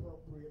it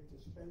appropriate to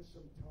spend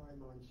some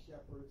time on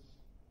shepherds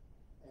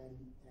and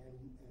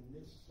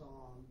this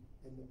psalm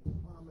and the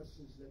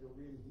promises that are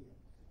in here.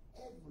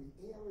 Every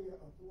area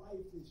of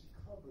life is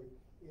covered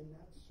in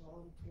that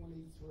Psalm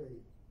 23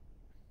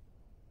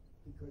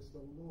 because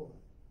the Lord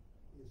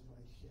is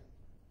my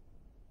shepherd.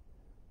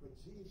 But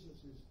Jesus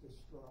is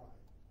described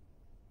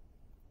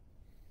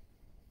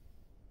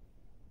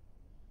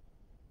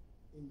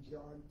in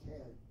John 10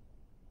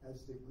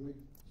 as the good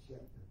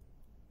shepherd.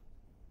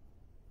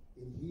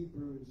 In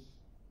Hebrews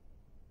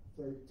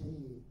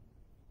 13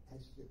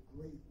 as the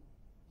great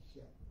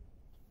shepherd.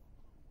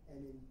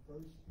 And in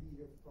 1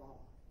 Peter 5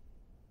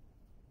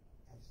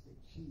 as the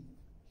chief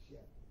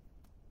shepherd.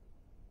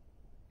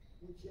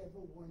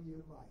 Whichever one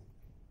you like.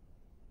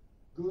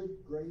 Good,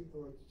 great,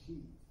 or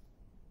chief,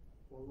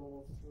 or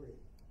all three.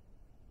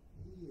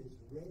 He is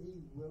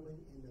ready,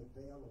 willing, and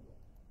available.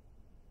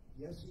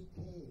 Yes, he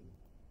came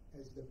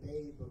as the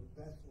babe of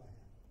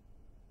Bethlehem.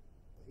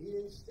 But he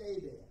didn't stay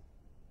there.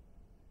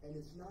 And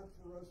it's not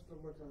for us to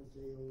look and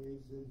say, oh,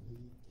 isn't he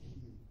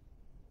cute?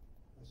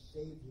 A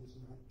Savior's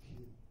not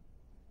cute.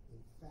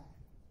 In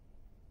fact,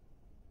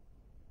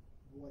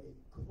 what it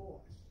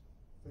cost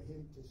for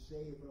him to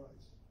save us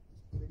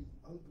is pretty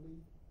ugly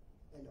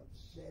and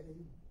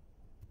upsetting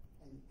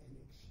and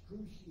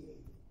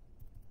excruciating.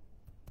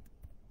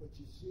 But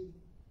you see,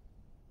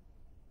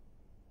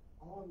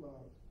 our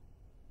love,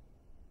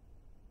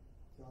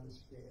 not as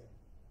fair,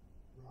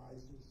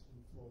 rises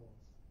and falls.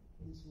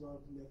 His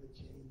love never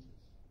changes.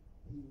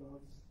 He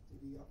loves to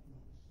the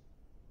utmost.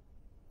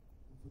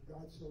 And for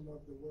God so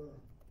loved the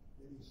world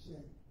that he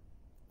sent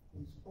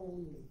his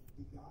only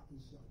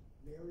begotten Son.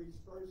 Mary's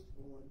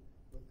firstborn,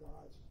 but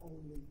God's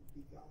only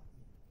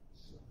begotten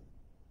Son.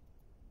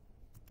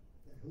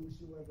 That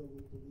whosoever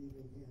would believe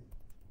in him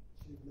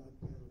should not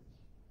perish,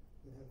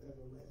 but have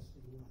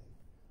everlasting life.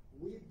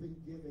 We've been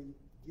given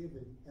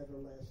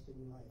everlasting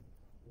life.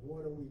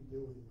 What are we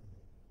doing with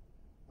it?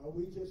 Are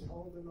we just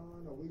holding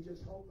on? Are we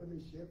just hoping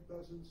the ship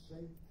doesn't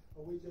sink?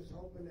 Are we just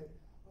hoping that,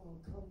 oh,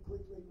 come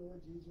quickly, Lord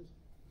Jesus?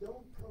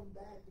 Don't come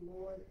back,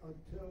 Lord,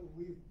 until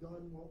we've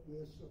done what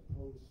we're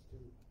supposed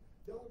to.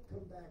 Don't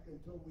come back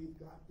until we've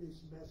got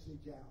this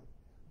message out.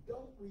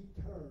 Don't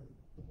return.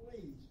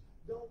 Please,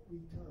 don't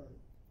return.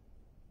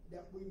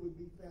 That we would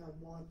be found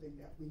wanting,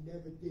 that we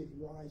never did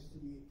rise to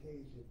the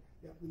occasion,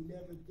 that we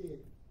never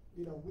did.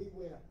 We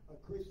wear a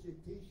Christian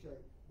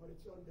t-shirt, but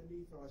it's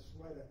underneath our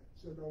sweater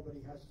so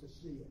nobody has to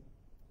see it.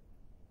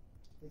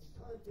 It's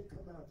time to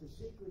come out. The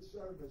Secret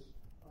Service,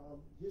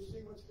 you see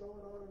what's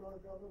going on in our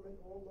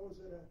government? All those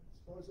that are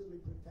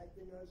supposedly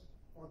protecting us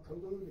are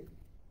colluding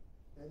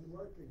and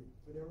working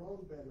for their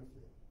own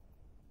benefit.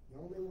 The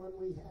only one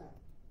we have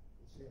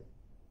is him.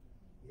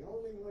 The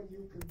only one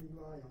you can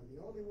rely on,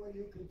 the only one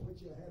you can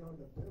put your head on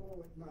the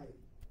pillow at night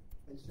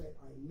and say,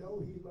 I know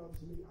he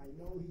loves me, I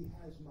know he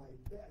has my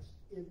best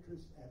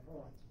interest at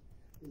heart,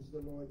 is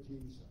the Lord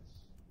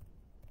Jesus.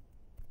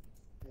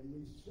 And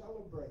we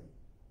celebrate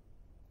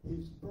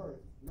his birth,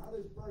 not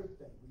his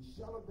birthday. We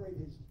celebrate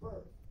his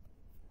birth,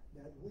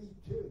 that we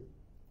too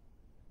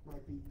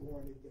might be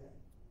born again.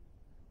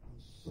 We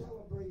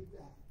celebrate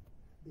that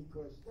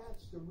because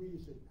that's the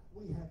reason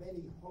we have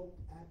any hope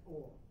at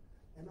all.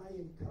 And I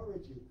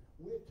encourage you,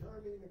 we're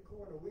turning the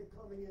corner. We're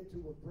coming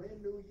into a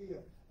brand new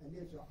year, and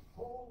there's a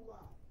whole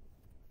lot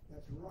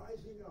that's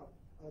rising up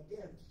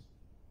against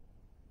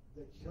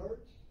the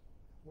church,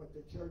 what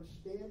the church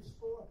stands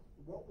for,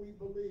 what we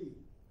believe.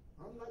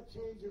 I'm not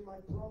changing my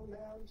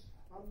pronouns.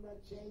 I'm not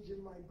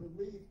changing my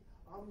belief.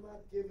 I'm not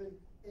giving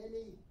the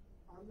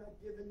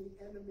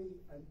enemy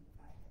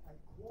a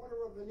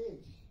quarter of an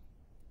inch.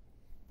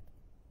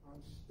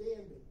 I'm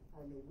standing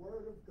on the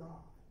word of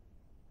God.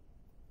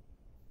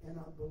 And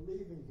I'm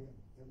believing him.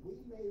 And we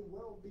may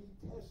well be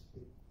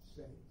tested,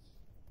 saints.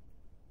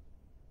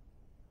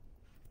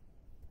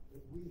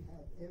 But we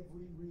have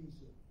every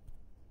reason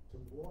to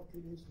walk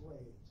in his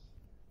ways,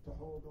 to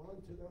hold on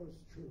to those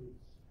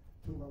truths,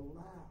 to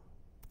allow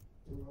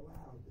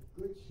the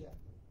good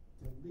shepherd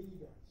to lead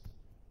us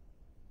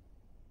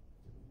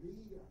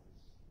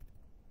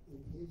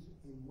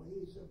in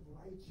ways of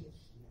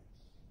righteousness.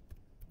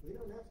 We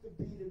don't have to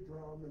beat a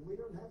drum, and we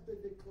don't have to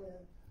declare.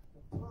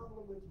 The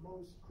problem with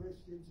most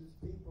Christians is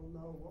people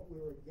know what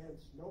we're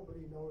against.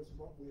 Nobody knows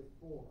what we're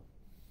for.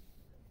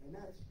 And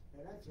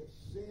that's a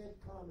sad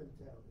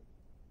commentary.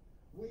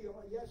 We're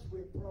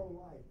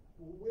pro-life.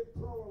 We're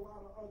pro a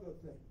lot of other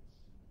things.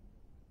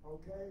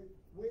 Okay?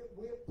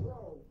 We're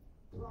pro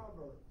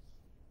Proverbs.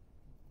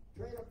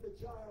 Train up the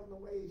child in the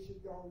way he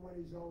should go, and when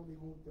he's old, he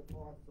won't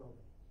depart from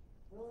it.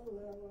 Oh,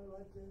 well,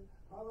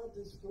 I'll let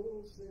the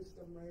school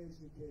system raise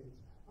the kids.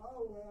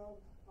 Oh, well,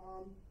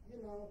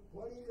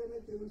 what are you going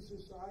to do?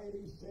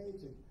 Society's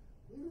changing.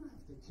 We don't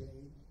have to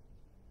change.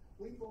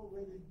 We've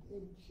already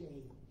been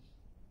changed.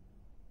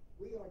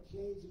 We are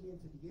changing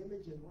into the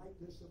image and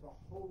likeness of a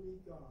holy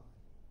God.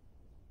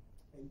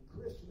 And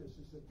Christmas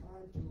is the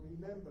time to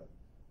remember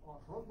our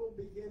humble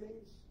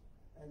beginnings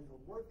and the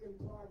work in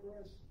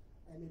progress,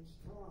 and it's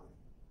time.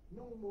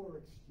 No more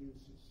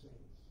excuses,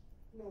 saints.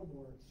 No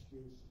more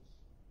excuses.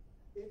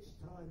 It's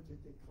time to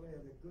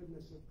declare the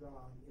goodness of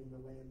God in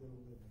the land of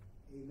the living.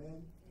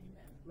 Amen?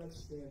 Amen. Let's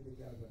stand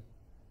together.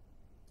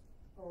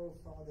 Oh,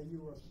 Father,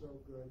 you are so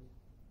good.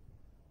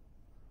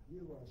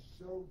 You are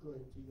so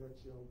good to your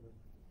children.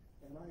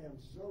 And I am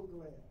so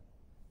glad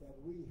that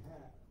we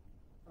have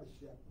a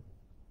shepherd,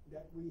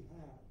 that we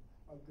have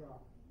a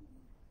God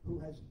who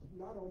has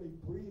not only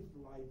breathed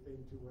life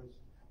into us,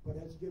 but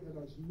has given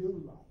us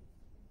new life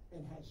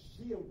and has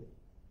sealed it.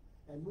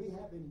 And we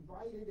have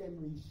invited and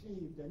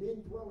received an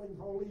indwelling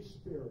Holy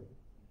Spirit.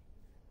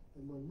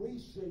 And when we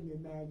sing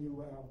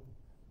Emmanuel,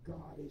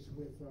 God is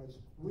with us.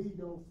 We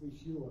know for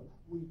sure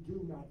we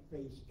do not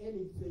face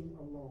anything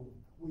alone.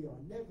 We are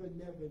never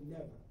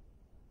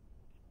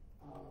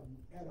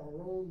at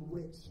our own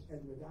wits and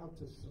without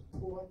the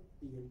support,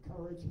 the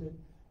encouragement,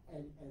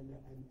 and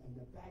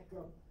the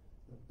backup,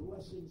 the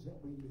blessings that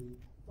we need.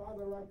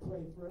 Father, I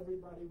pray for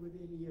everybody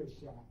within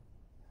earshot.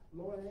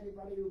 Lord,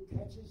 anybody who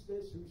catches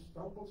this, who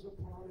stumbles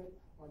upon it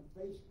on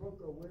Facebook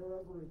or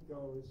wherever it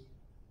goes,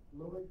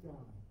 Lord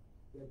God,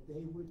 that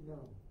they would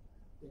know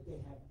that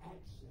they have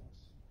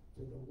access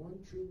to the one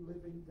true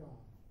living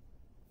God.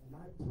 And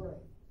I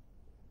pray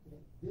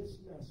that this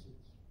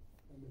message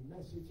and the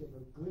message of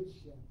a good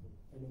shepherd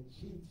and a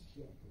chief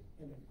shepherd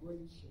and a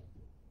great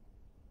shepherd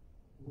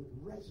would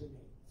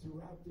resonate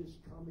throughout this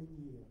coming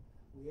year.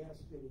 We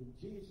ask it in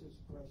Jesus'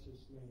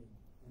 precious name.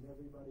 And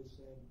everybody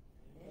said,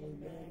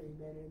 amen,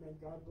 amen, amen.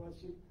 God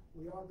bless you.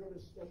 We are going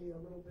to stay a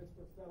little bit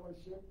for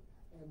fellowship,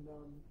 and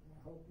I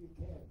hope you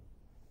can.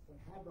 But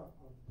have a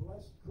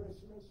blessed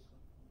Christmas.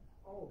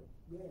 Oh,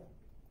 yeah.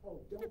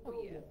 Oh, don't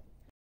go yet.